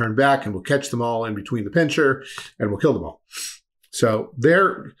away will turn back, and we'll catch them all in between the pincher, and we'll kill them all. So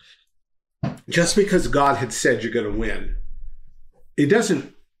just because God had said you're going to win, it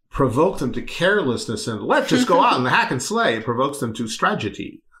doesn't provoke them to carelessness and let's just go out and hack and slay. It provokes them to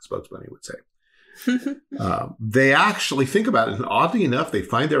strategy, as Bugs Bunny would say. They actually think about it, and oddly enough, they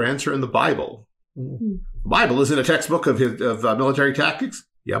find their answer in the Bible. The Bible isn't a textbook of military tactics.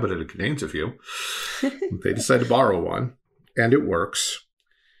 Yeah, but it contains a few. They decide to borrow one, and it works.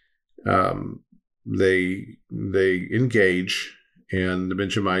 They engage, and the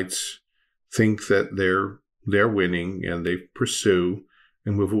Benjamites think that they're winning, and they pursue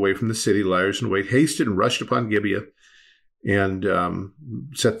and move away from the city. Liars in wait hasted and rushed upon Gibeah and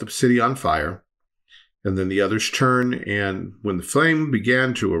set the city on fire. And then the others turn, and when the flame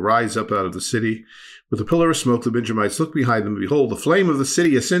began to arise up out of the city with a pillar of smoke, the Benjamites looked behind them, and behold, the flame of the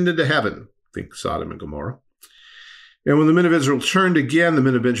city ascended to heaven. Think Sodom and Gomorrah. And when the men of Israel turned again, the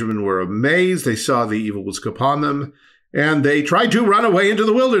men of Benjamin were amazed. They saw the evil was upon them, and they tried to run away into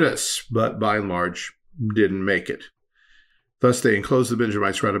the wilderness, but by and large didn't make it. Thus they enclosed the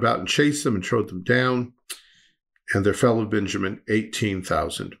Benjamites round about and chased them and trode them down, and there fell of Benjamin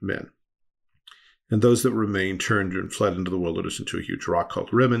 18,000 men. And those that remained turned and fled into the wilderness into a huge rock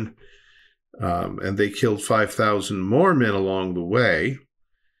called Rimmon. And they killed 5,000 more men along the way,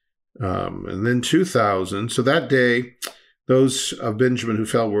 and then 2,000. So that day, those of Benjamin who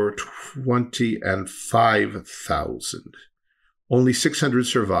fell were 25,000. Only 600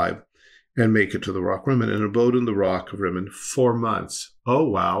 survived and make it to the rock Rimmon and abode in the rock of Rimmon 4 months. Oh,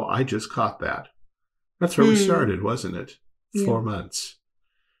 wow. I just caught that. That's where we started, wasn't it? Yeah. 4 months.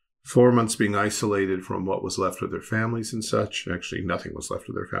 4 months being isolated from what was left of their families and such. Actually, nothing was left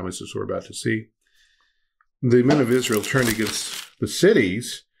of their families, as we're about to see. The men of Israel turned against the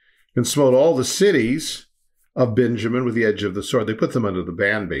cities and smote all the cities of Benjamin with the edge of the sword. They put them under the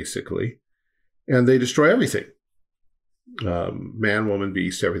ban, basically, and they destroy everything. Man, woman,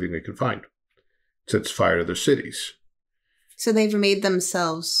 beast, everything they can find. Sets fire to their cities. So they've made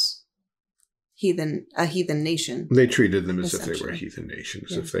themselves a heathen nation. They treated them as if they were a heathen nation,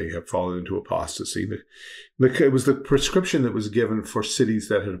 as if they have fallen into apostasy. It was the prescription that was given for cities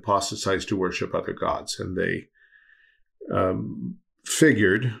that had apostatized to worship other gods, and they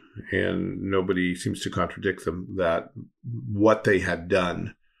figured, and nobody seems to contradict them, that what they had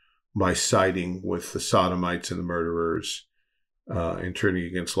done by siding with the sodomites and the murderers and turning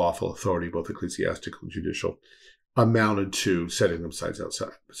against lawful authority, both ecclesiastical and judicial, amounted to setting themselves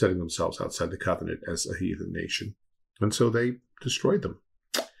outside the covenant as a heathen nation. And so they destroyed them.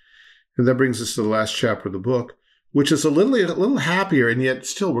 And that brings us to the last chapter of the book, which is a little happier, and yet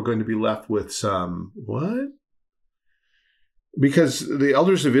still we're going to be left with some, what? Because the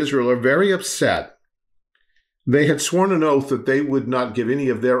elders of Israel are very upset. They had sworn an oath that they would not give any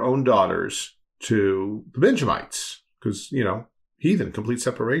of their own daughters to the Benjamites, because, heathen, complete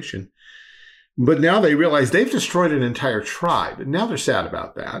separation. But now they realize they've destroyed an entire tribe, and now they're sad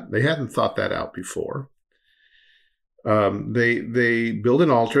about that. They hadn't thought that out before. They build an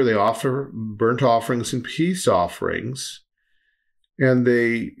altar, they offer burnt offerings and peace offerings, and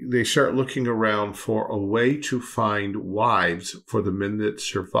they start looking around for a way to find wives for the men that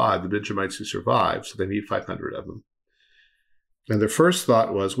survive, the Benjamites who survive, so they need 500 of them. And their first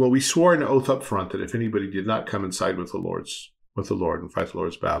thought was, well, we swore an oath up front that if anybody did not come and side with the Lord and fight the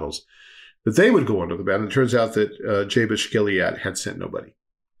Lord's battles, that they would go under the ban. And it turns out that Jabesh Gilead had sent nobody.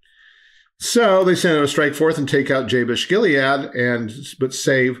 So they sent out a strike forth and take out Jabesh Gilead, but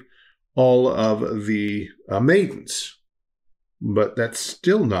save all of the maidens. But that's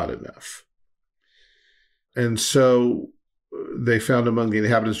still not enough. And so they found among the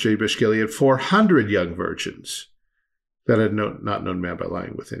inhabitants of Jabesh Gilead 400 young virgins that had not known man by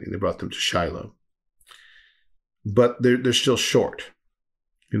lying with any. They brought them to Shiloh. But they're still short.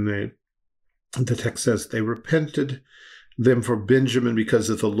 And the text says they repented them for Benjamin because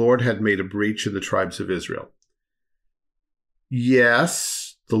the Lord had made a breach in the tribes of Israel.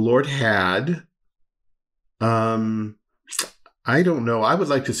 Yes, the Lord had. I don't know. I would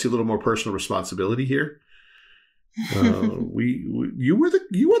like to see a little more personal responsibility here. You were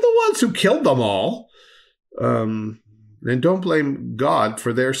the ones who killed them all. And don't blame God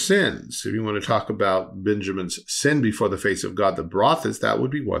for their sins. If you want to talk about Benjamin's sin before the face of God that brought this, that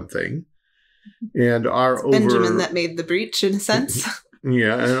would be one thing. And Benjamin that made the breach, in a sense.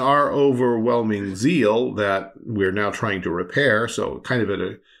 Yeah, and our overwhelming zeal that we're now trying to repair. So kind of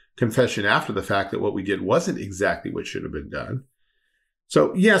a confession after the fact that what we did wasn't exactly what should have been done.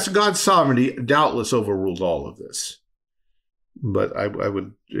 So yes, God's sovereignty doubtless overruled all of this. But I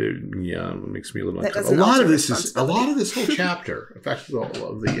would, it makes me a little uncomfortable. A lot of this whole chapter, in fact, all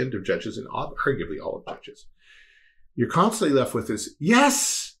of the end of Judges and arguably all of Judges, you're constantly left with this,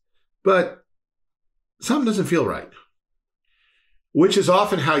 yes, but something doesn't feel right. Which is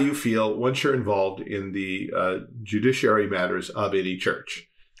often how you feel once you're involved in the judiciary matters of any church.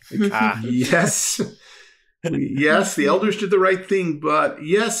 Yes, the elders did the right thing, but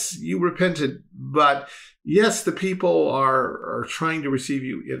yes, you repented, but yes, the people are trying to receive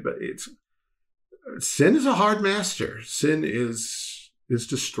you, but sin is a hard master. Sin is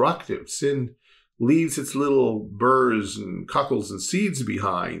destructive. Sin leaves its little burrs and cockles and seeds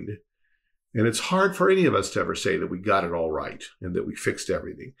behind. And it's hard for any of us to ever say that we got it all right and that we fixed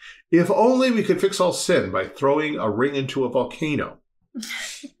everything. If only we could fix all sin by throwing a ring into a volcano.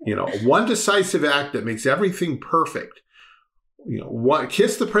 One decisive act that makes everything perfect.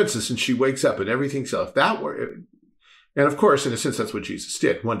 Kiss the princess and she wakes up and everything's else. And of course, in a sense, that's what Jesus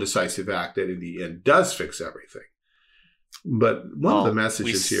did. One decisive act that in the end does fix everything. But one of the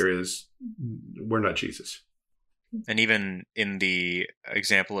messages here is we're not Jesus. And even in the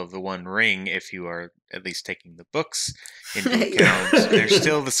example of the one ring, if you are at least taking the books into account, there's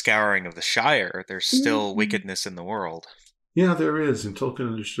still the scouring of the Shire. There's still wickedness in the world. Yeah, there is. And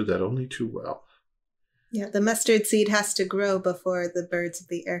Tolkien understood that only too well. Yeah, the mustard seed has to grow before the birds of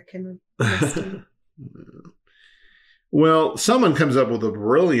the air can nest. Well, someone comes up with a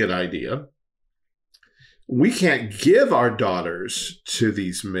brilliant idea. We can't give our daughters to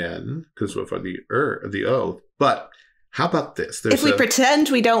these men because of the oath. But how about this? If we pretend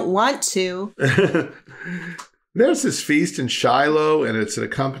we don't want to. There's this feast in Shiloh, and it's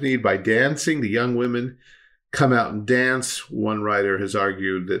accompanied by dancing. The young women come out and dance. One writer has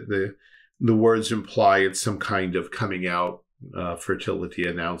argued that the words imply it's some kind of coming out fertility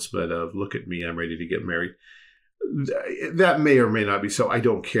announcement of, look at me, I'm ready to get married. That may or may not be so. I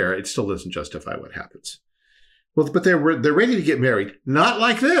don't care. It still doesn't justify what happens. Well, but they're ready to get married. Not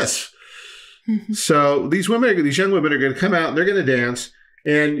like this. So these young women are going to come out and they're going to dance.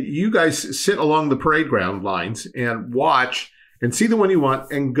 And you guys sit along the parade ground lines and watch and see the one you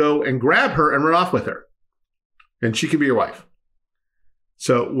want and go and grab her and run off with her. And she can be your wife.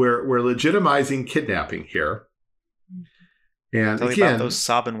 So we're legitimizing kidnapping here. And tell again, about those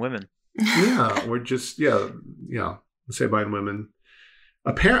sobbing women. Yeah, we're just, Sabine women.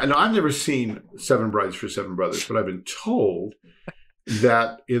 Apparently, I've never seen Seven Brides for Seven Brothers, but I've been told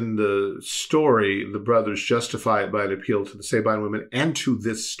that in the story, the brothers justify it by an appeal to the Sabine women and to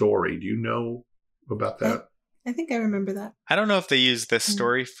this story. Do you know about that? I think I remember that. I don't know if they use this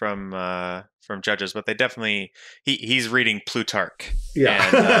story from Judges, but they definitely he's reading Plutarch.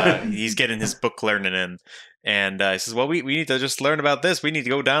 Yeah, and he's getting his book learning in, and he says, "Well, we need to just learn about this. We need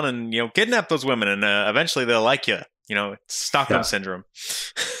to go down and kidnap those women, and eventually they'll like you. It's Stockholm syndrome."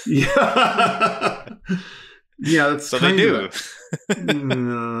 Yeah, yeah. That's so they do.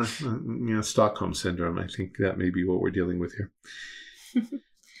 Stockholm syndrome. I think that may be what we're dealing with here.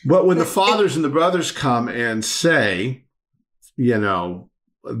 But when the fathers and the brothers come and say, they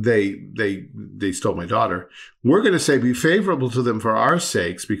stole my daughter, we're going to say, be favorable to them for our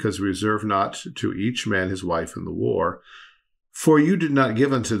sakes, because we reserve not to each man his wife in the war. For you did not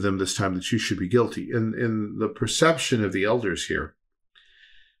give unto them this time that you should be guilty. In the perception of the elders here,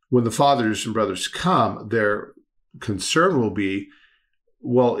 when the fathers and brothers come, their concern will be,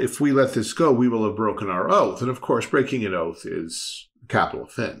 well, if we let this go, we will have broken our oath. And of course, breaking an oath is a capital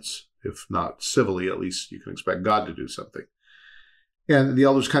offense. If not civilly, at least you can expect God to do something. And the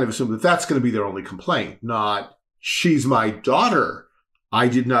elders kind of assume that that's going to be their only complaint, not, she's my daughter. I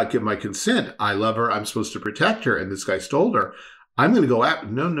did not give my consent. I love her. I'm supposed to protect her. And this guy stole her. I'm going to go after.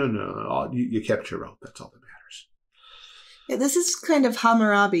 No. You kept your oath. That's all that matters. Yeah, this is kind of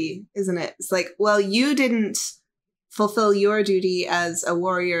Hammurabi, isn't it? It's like, well, you didn't fulfill your duty as a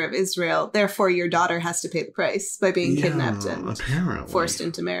warrior of Israel. Therefore, your daughter has to pay the price by being kidnapped and forced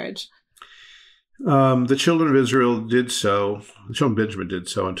into marriage. The children of Israel did so. The children of Benjamin did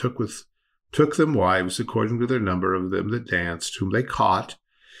so, and took them wives according to their number of them that danced, whom they caught.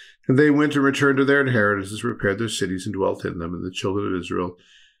 And they went and returned to their inheritances, repaired their cities, and dwelt in them. And the children of Israel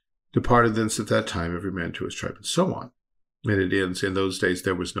departed thence at that time, every man to his tribe, and so on. And it ends, in those days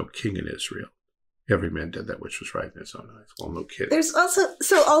there was no king in Israel. Every man did that which was right in his own eyes. Well, no kidding. There's also,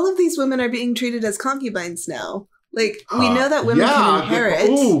 so all of these women are being treated as concubines now. Like, we know that women can inherit.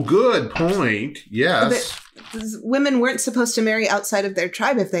 Oh, good point. Yes. Women weren't supposed to marry outside of their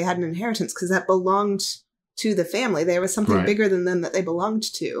tribe if they had an inheritance, because that belonged to the family. There was something bigger than them that they belonged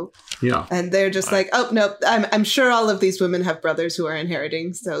to. Yeah. And they're just like, oh, no, I'm sure all of these women have brothers who are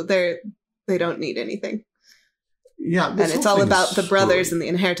inheriting, so they don't need anything. Yeah. And it's all about the brothers and the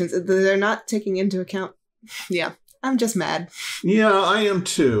inheritance. They're not taking into account. Yeah. I'm just mad. Yeah, I am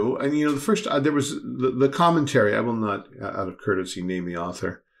too. And, the first, there was the commentary. I will not, out of courtesy, name the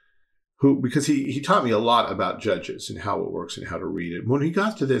author, because he taught me a lot about Judges and how it works and how to read it. When he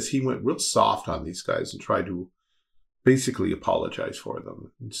got to this, he went real soft on these guys and tried to basically apologize for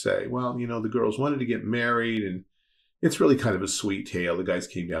them and say, well, the girls wanted to get married and it's really kind of a sweet tale. The guys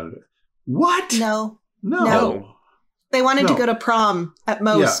came down to it. What? No. They wanted to go to prom at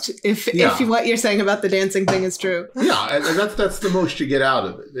most, if what you're saying about the dancing thing is true. Yeah, and that's the most you get out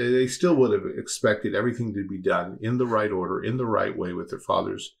of it. They still would have expected everything to be done in the right order, in the right way, with their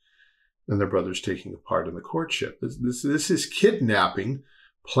fathers and their brothers taking a part in the courtship. This is kidnapping,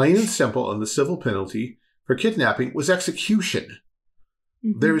 plain and simple, and the civil penalty for kidnapping was execution.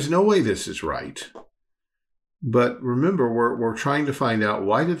 Mm-hmm. There is no way this is right. But remember, we're trying to find out,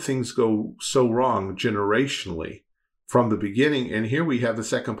 why did things go so wrong generationally from the beginning? And here we have the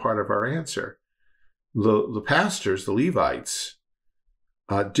second part of our answer. The pastors, the Levites,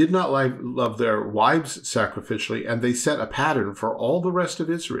 did not love their wives sacrificially, and they set a pattern for all the rest of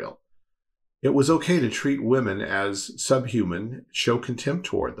Israel. It was okay to treat women as subhuman, show contempt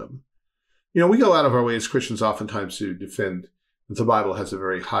toward them. We go out of our way as Christians oftentimes to defend that the Bible has a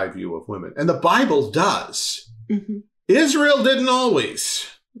very high view of women. And the Bible does. Mm-hmm. Israel didn't always.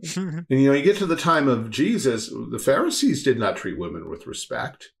 And, you get to the time of Jesus, the Pharisees did not treat women with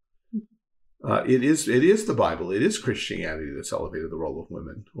respect. It is the Bible. It is Christianity that's elevated the role of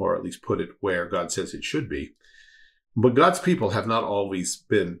women, or at least put it where God says it should be. But God's people have not always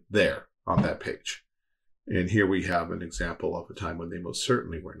been there on that page. And here we have an example of a time when they most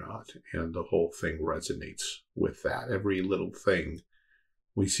certainly were not. And the whole thing resonates with that. Every little thing,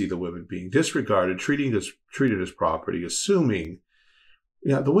 we see the women being disregarded, treated as property, assuming,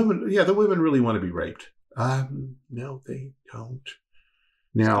 the women really want to be raped. No, they don't.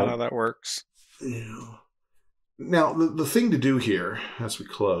 Now, that's not how that works. Now, the thing to do here, as we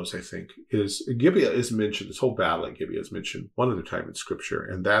close, I think, is Gibeah is mentioned. This whole battle at Gibeah is mentioned one other time in Scripture,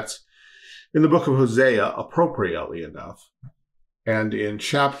 and that's in the book of Hosea, appropriately enough, and in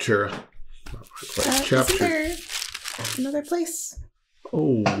chapter. Isn't there another place?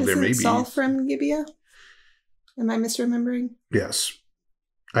 Oh, there may be. Saul from Gibeah? Am I misremembering? Yes,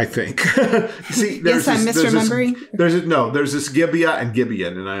 I think. See, yes, I'm misremembering. There's this Gibeah and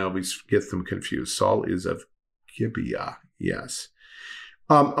Gibeon, and I always get them confused. Saul is of Gibeah, yes.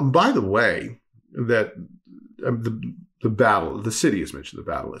 By the way, that the battle, the city is mentioned, the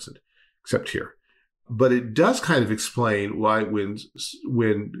battle isn't, except here. But it does kind of explain why when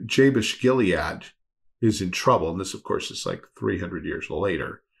Jabesh Gilead is in trouble, and this, of course, is like 300 years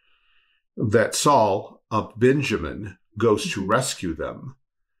later, that Saul of Benjamin goes to rescue them,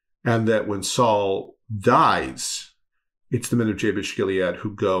 and that when Saul dies, it's the men of Jabesh Gilead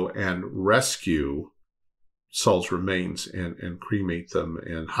who go and rescue Saul's remains and cremate them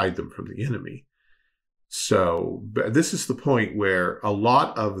and hide them from the enemy. So this is the point where a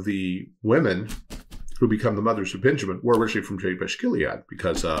lot of the women who become the mothers of Benjamin were originally from Jabesh Gilead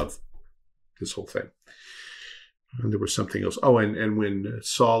because of this whole thing. And there was something else. Oh, and when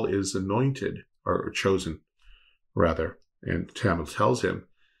Saul is anointed, or chosen, rather, and Tamil tells him,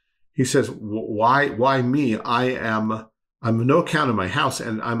 he says, why me? I'm of no account in my house,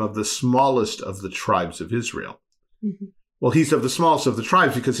 and I'm of the smallest of the tribes of Israel. Mm-hmm. Well, he's of the smallest of the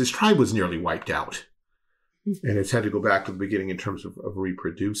tribes because his tribe was nearly wiped out. Mm-hmm. And it's had to go back to the beginning in terms of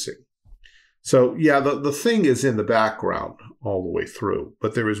reproducing. So, yeah, the thing is in the background all the way through.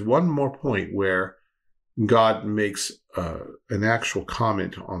 But there is one more point where God makes an actual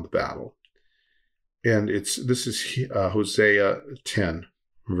comment on the battle. And this is Hosea 10,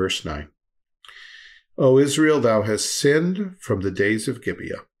 verse 9. O Israel, thou hast sinned from the days of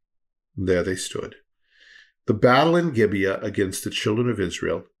Gibeah. There they stood. The battle in Gibeah against the children of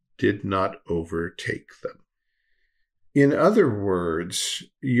Israel did not overtake them. In other words,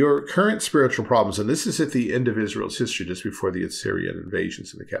 your current spiritual problems, and this is at the end of Israel's history, just before the Assyrian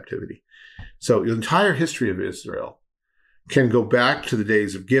invasions and the captivity. So the entire history of Israel can go back to the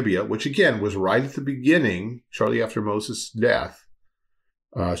days of Gibeah, which again was right at the beginning, shortly after Moses' death,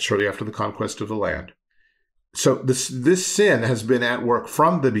 shortly after the conquest of the land. So this sin has been at work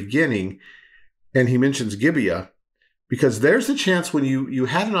from the beginning, and he mentions Gibeah because there's a chance when you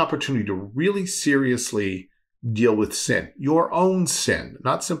had an opportunity to really seriously deal with sin, your own sin,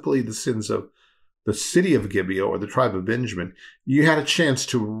 not simply the sins of the city of Gibeah or the tribe of Benjamin. You had a chance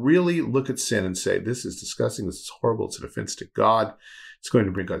to really look at sin and say, this is disgusting, this is horrible, it's an offense to God, it's going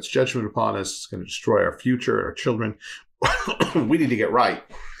to bring God's judgment upon us, it's going to destroy our future, our children. We need to get right.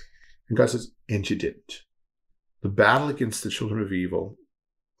 And God says, and you didn't. The battle against the children of evil,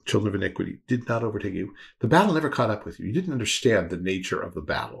 children of iniquity, did not overtake you. The battle never caught up with you. You didn't understand the nature of the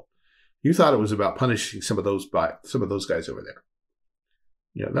battle. You thought it was about punishing some of those guys over there.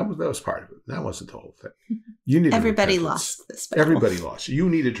 Yeah, that was part of it. That wasn't the whole thing. You needed everybody lost this battle. Everybody lost. You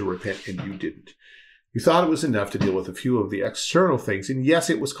needed to repent, and you didn't. You thought it was enough to deal with a few of the external things, and yes,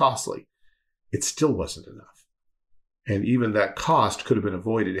 it was costly. It still wasn't enough. And even that cost could have been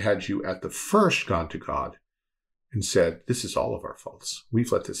avoided had you at the first gone to God and said, this is all of our faults.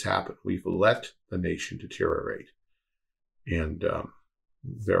 We've let this happen. We've let the nation deteriorate. And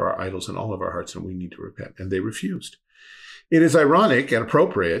there are idols in all of our hearts, and we need to repent. And they refused. It is ironic and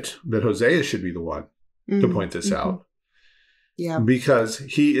appropriate that Hosea should be the one to point this out. Yeah. Because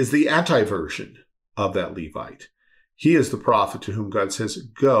he is the anti-version of that Levite. He is the prophet to whom God says,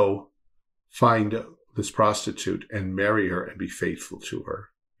 go find this prostitute and marry her and be faithful to her.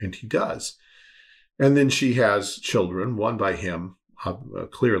 And he does. And then she has children, one by him,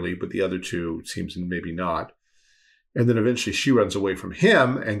 clearly, but the other two, it seems maybe not. And then eventually she runs away from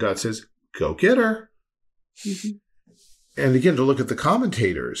him, and God says, go get her. Mm-hmm. And again, to look at the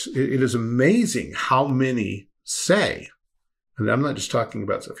commentators, it is amazing how many say, and I'm not just talking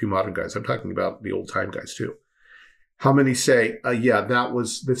about a few modern guys, I'm talking about the old-time guys too. How many say,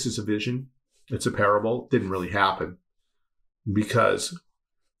 this is a vision, it's a parable, didn't really happen. Because,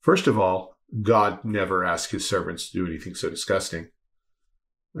 first of all, God never asked his servants to do anything so disgusting.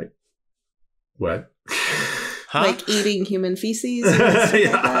 Like, what? Huh? Like eating human feces?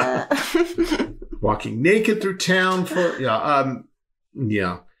 Yeah. Walking naked through town for,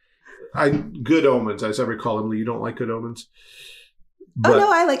 Good Omens, as I recall. Emily, you don't like Good Omens? But,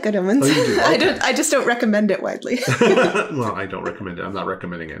 no, I like Good Omens. Oh, you do? Okay. I just don't recommend it widely. Well, I don't recommend it. I'm not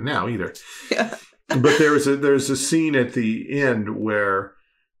recommending it now either. Yeah. But there's a scene at the end where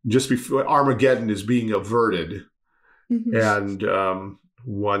just before Armageddon is being averted, and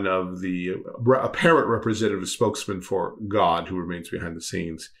one of the apparent representative spokesman for God, who remains behind the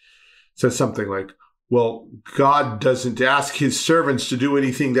scenes, says something like, well, God doesn't ask his servants to do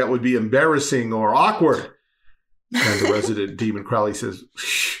anything that would be embarrassing or awkward. And the resident Demon Crowley says,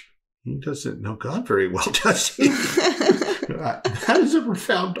 he doesn't know God very well, does he? That is a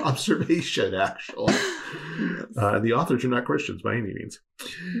profound observation, actually. And the authors are not Christians by any means.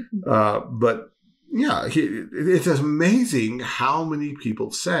 But yeah, it's amazing how many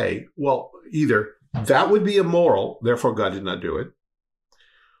people say, well, either that would be immoral, therefore God did not do it,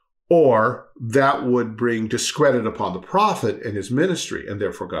 or that would bring discredit upon the prophet and his ministry, and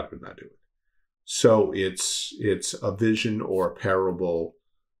therefore God would not do it. So it's a vision or a parable,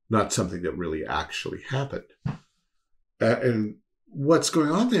 not something that really actually happened. And what's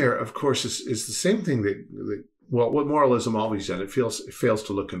going on there, of course, is the same thing that what moralism always does. It fails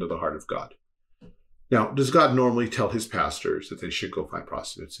to look into the heart of God. Now, does God normally tell his pastors that they should go find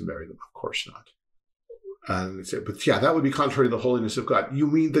prostitutes and marry them? Of course not. But yeah, that would be contrary to the holiness of God. You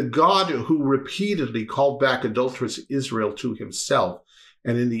mean the God who repeatedly called back adulterous Israel to himself,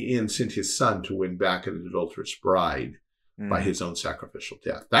 and in the end sent his son to win back an adulterous bride by his own sacrificial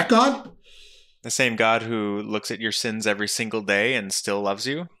death? That God? The same God who looks at your sins every single day and still loves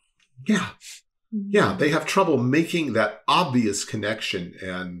you? Yeah. Yeah, they have trouble making that obvious connection.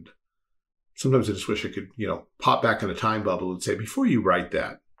 And sometimes I just wish I could, pop back in a time bubble and say, before you write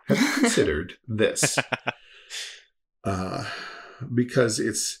that, have you considered this? Because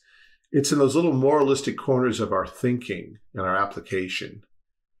it's in those little moralistic corners of our thinking and our application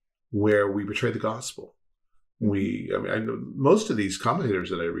where we betray the gospel. I know most of these commentators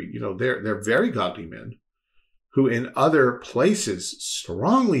that I read, they're very godly men who in other places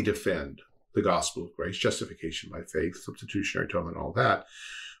strongly defend the gospel of grace, justification by faith, substitutionary atonement, all that.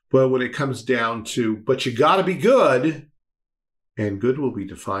 But when it comes down to, but you got to be good, and good will be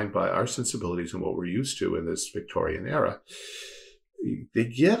defined by our sensibilities and what we're used to in this Victorian era, they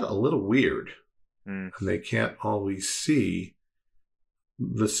get a little weird. And they can't always see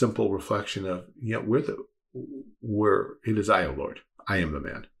the simple reflection of, it is I, O Lord. I am the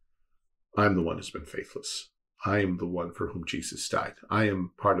man. I'm the one who's been faithless. I am the one for whom Jesus died. I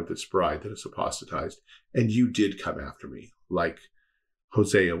am part of this bride that is apostatized. And you did come after me, like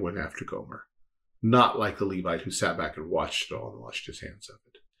Hosea went after Gomer. Not like the Levite who sat back and watched it all and washed his hands of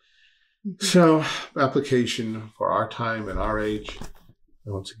it. So, application for our time and our age.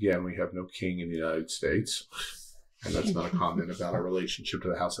 And once again, we have no king in the United States. And that's not a comment about our relationship to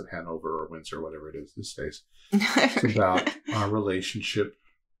the House of Hanover or Windsor, whatever it is these days. It's about our relationship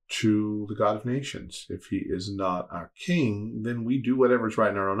to the God of nations. If he is not our king, then we do whatever's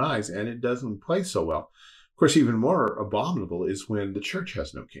right in our own eyes, and it doesn't play so well. Of course, even more abominable is when the church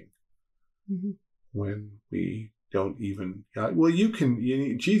has no king. When we don't even,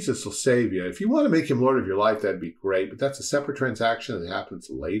 Jesus will save you. If you want to make him Lord of your life, that'd be great, but that's a separate transaction that happens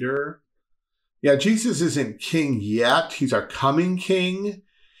later. Yeah, Jesus isn't king yet. He's our coming king.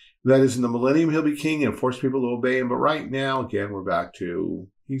 That is, in the millennium, he'll be king and force people to obey him. But right now, again, we're back to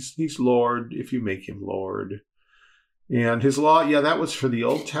he's Lord if you make him Lord. And his law, that was for the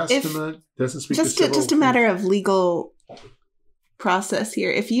Old Testament. Doesn't speak just a matter of legal process here.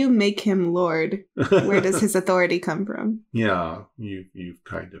 If you make him Lord, where does his authority come from? Yeah, you've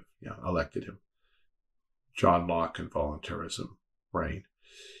kind of elected him. John Locke and voluntarism reign.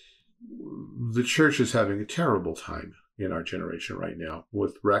 The church is having a terrible time in our generation right now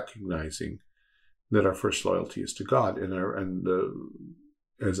with recognizing that our first loyalty is to God.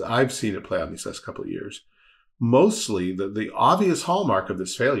 As I've seen it play out in these last couple of years, mostly the obvious hallmark of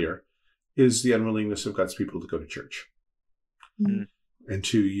this failure is the unwillingness of God's people to go to church. And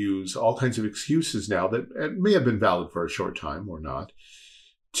to use all kinds of excuses now that may have been valid for a short time or not,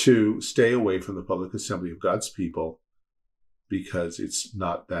 to stay away from the public assembly of God's people because it's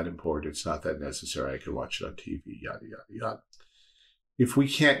not that important, it's not that necessary, I can watch it on TV, yada, yada, yada. If we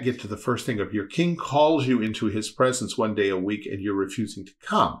can't get to the first thing of your king calls you into his presence one day a week and you're refusing to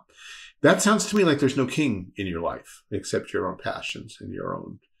come, that sounds to me like there's no king in your life except your own passions and your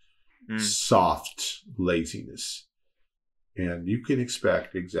own soft laziness. And you can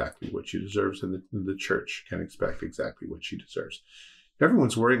expect exactly what she deserves, and the church can expect exactly what she deserves.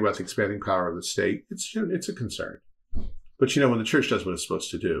 Everyone's worrying about the expanding power of the state. It's a concern. But when the church does what it's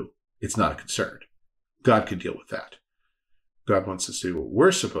supposed to do, it's not a concern. God can deal with that. God wants us to do what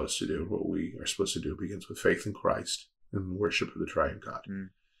we're supposed to do. What we are supposed to do begins with faith in Christ and worship of the triune God.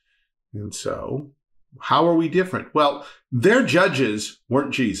 And so, how are we different? Well, their judges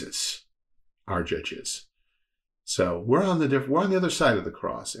weren't Jesus. Our judges. So we're on the other side of the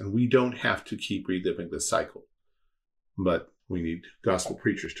cross, and we don't have to keep reliving this cycle. But we need gospel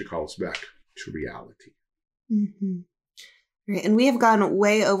preachers to call us back to reality. Right, and we have gone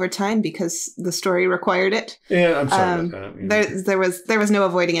way over time because the story required it. Yeah, I'm sorry about that. There was no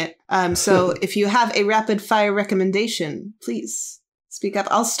avoiding it. So if you have a rapid fire recommendation, please speak up.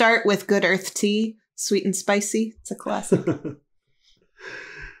 I'll start with Good Earth Tea, sweet and spicy. It's a classic.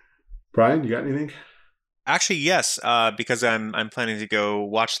 Brian, you got anything? Actually, yes, because I'm planning to go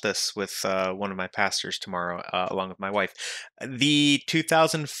watch this with one of my pastors tomorrow, along with my wife. The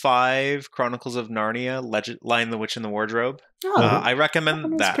 2005 Chronicles of Narnia, Lion, the Witch, and the Wardrobe. Oh, I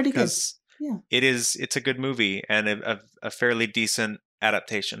recommend that pretty good. because Yeah. it's a good movie and a fairly decent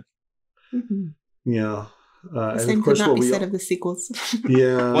adaptation. Mm-hmm. Yeah. The and same of course, could not what be we said of the sequels.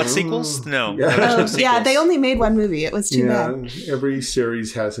 yeah. What sequels? No. Yeah. There's no Oh, sequels. yeah, they only made one movie. It was too bad. Every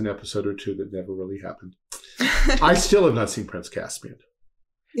series has an episode or two that never really happened. I still have not seen Prince Caspian.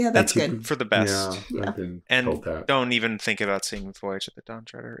 Yeah, that's good. For the best. Yeah, I've been And told that. don't even think about seeing Voyage of the Dawn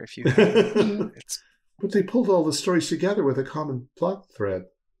Treader if you haven't. But they pulled all the stories together with a common plot thread.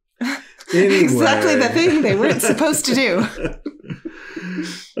 Anyway. Exactly the thing they weren't supposed to do.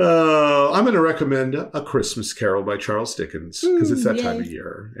 I'm going to recommend A Christmas Carol by Charles Dickens because it's that time of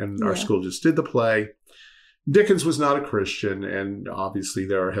year. And our school just did the play. Dickens was not a Christian, and obviously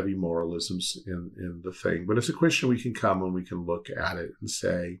there are heavy moralisms in the thing. But as a Christian, we can come and we can look at it and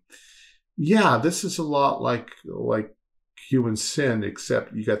say, yeah, this is a lot like human sin,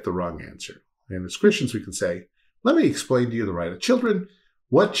 except you got the wrong answer. And as Christians, we can say, let me explain to you the right. Children,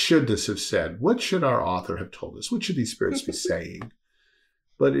 what should this have said? What should our author have told us? What should these spirits be saying?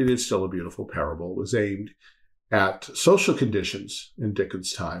 But it is still a beautiful parable. It was aimed at social conditions in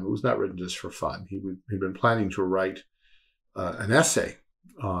Dickens' time. It was not written just for fun. He'd been planning to write an essay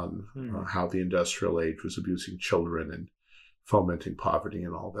on how the industrial age was abusing children and fomenting poverty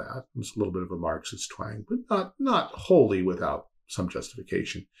and all that. It was a little bit of a Marxist twang, but not wholly without some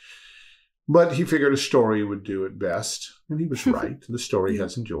justification. But he figured a story would do it best, and he was right. The story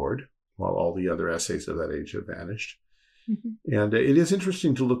has endured, while all the other essays of that age have vanished. Mm-hmm. And it is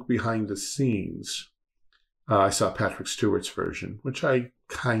interesting to look behind the scenes. I saw Patrick Stewart's version, which I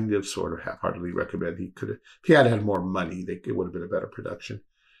kind of sort of half-heartedly recommend. If he had had more money, it would have been a better production.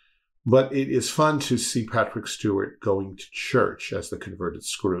 But it is fun to see Patrick Stewart going to church as the converted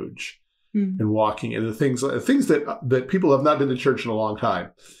Scrooge and walking, and the things that people have not been to church in a long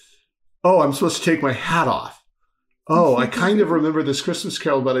time. Oh, I'm supposed to take my hat off. Oh, I kind of remember this Christmas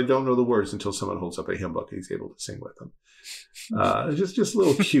Carol, but I don't know the words until someone holds up a hymn book and he's able to sing with them. Just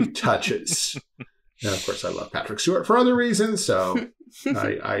little cute touches. And of course, I love Patrick Stewart for other reasons, so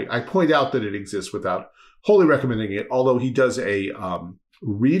I point out that it exists without wholly recommending it, although he does a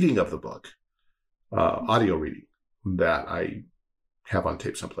reading of the book, audio reading, that I have on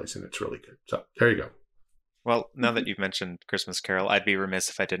tape someplace, and it's really good. So there you go. Well, now that you've mentioned Christmas Carol, I'd be remiss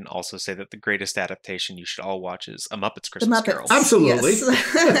if I didn't also say that the greatest adaptation you should all watch is A Muppet's Christmas Carol. Absolutely.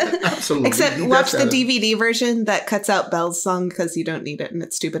 Yes. Absolutely. Except watch the DVD version that cuts out Belle's song because you don't need it and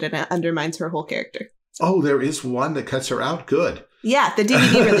it's stupid and it undermines her whole character. So. Oh, there is one that cuts her out? Good. Yeah, the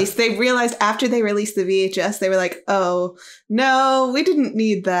DVD release. They realized after they released the VHS, they were like, oh, no, we didn't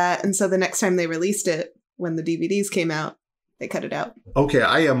need that. And so the next time they released it, when the DVDs came out, they cut it out. Okay,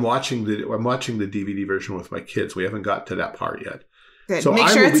 I'm watching the DVD version with my kids. We haven't got to that part yet. Good. So make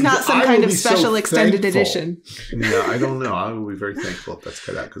sure it's not some kind of special extended edition. Yeah, I don't know. I will be very thankful if that's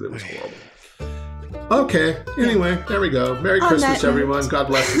cut out because it was horrible. Okay, anyway, there we go. Merry Christmas, everyone. God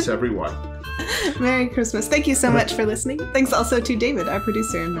bless us, everyone. Merry Christmas. Thank you so much for listening. Thanks also to David, our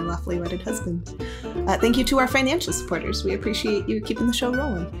producer and my lawfully wedded husband. Thank you to our financial supporters. We appreciate you keeping the show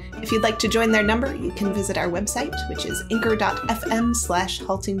rolling. If you'd like to join their number, you can visit our website, which is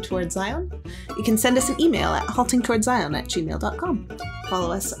anchor.fm/haltingtowardszion. You can send us an email at haltingtowardszion@gmail.com.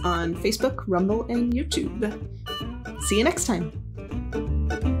 Follow us on Facebook, Rumble, and YouTube. See you next time.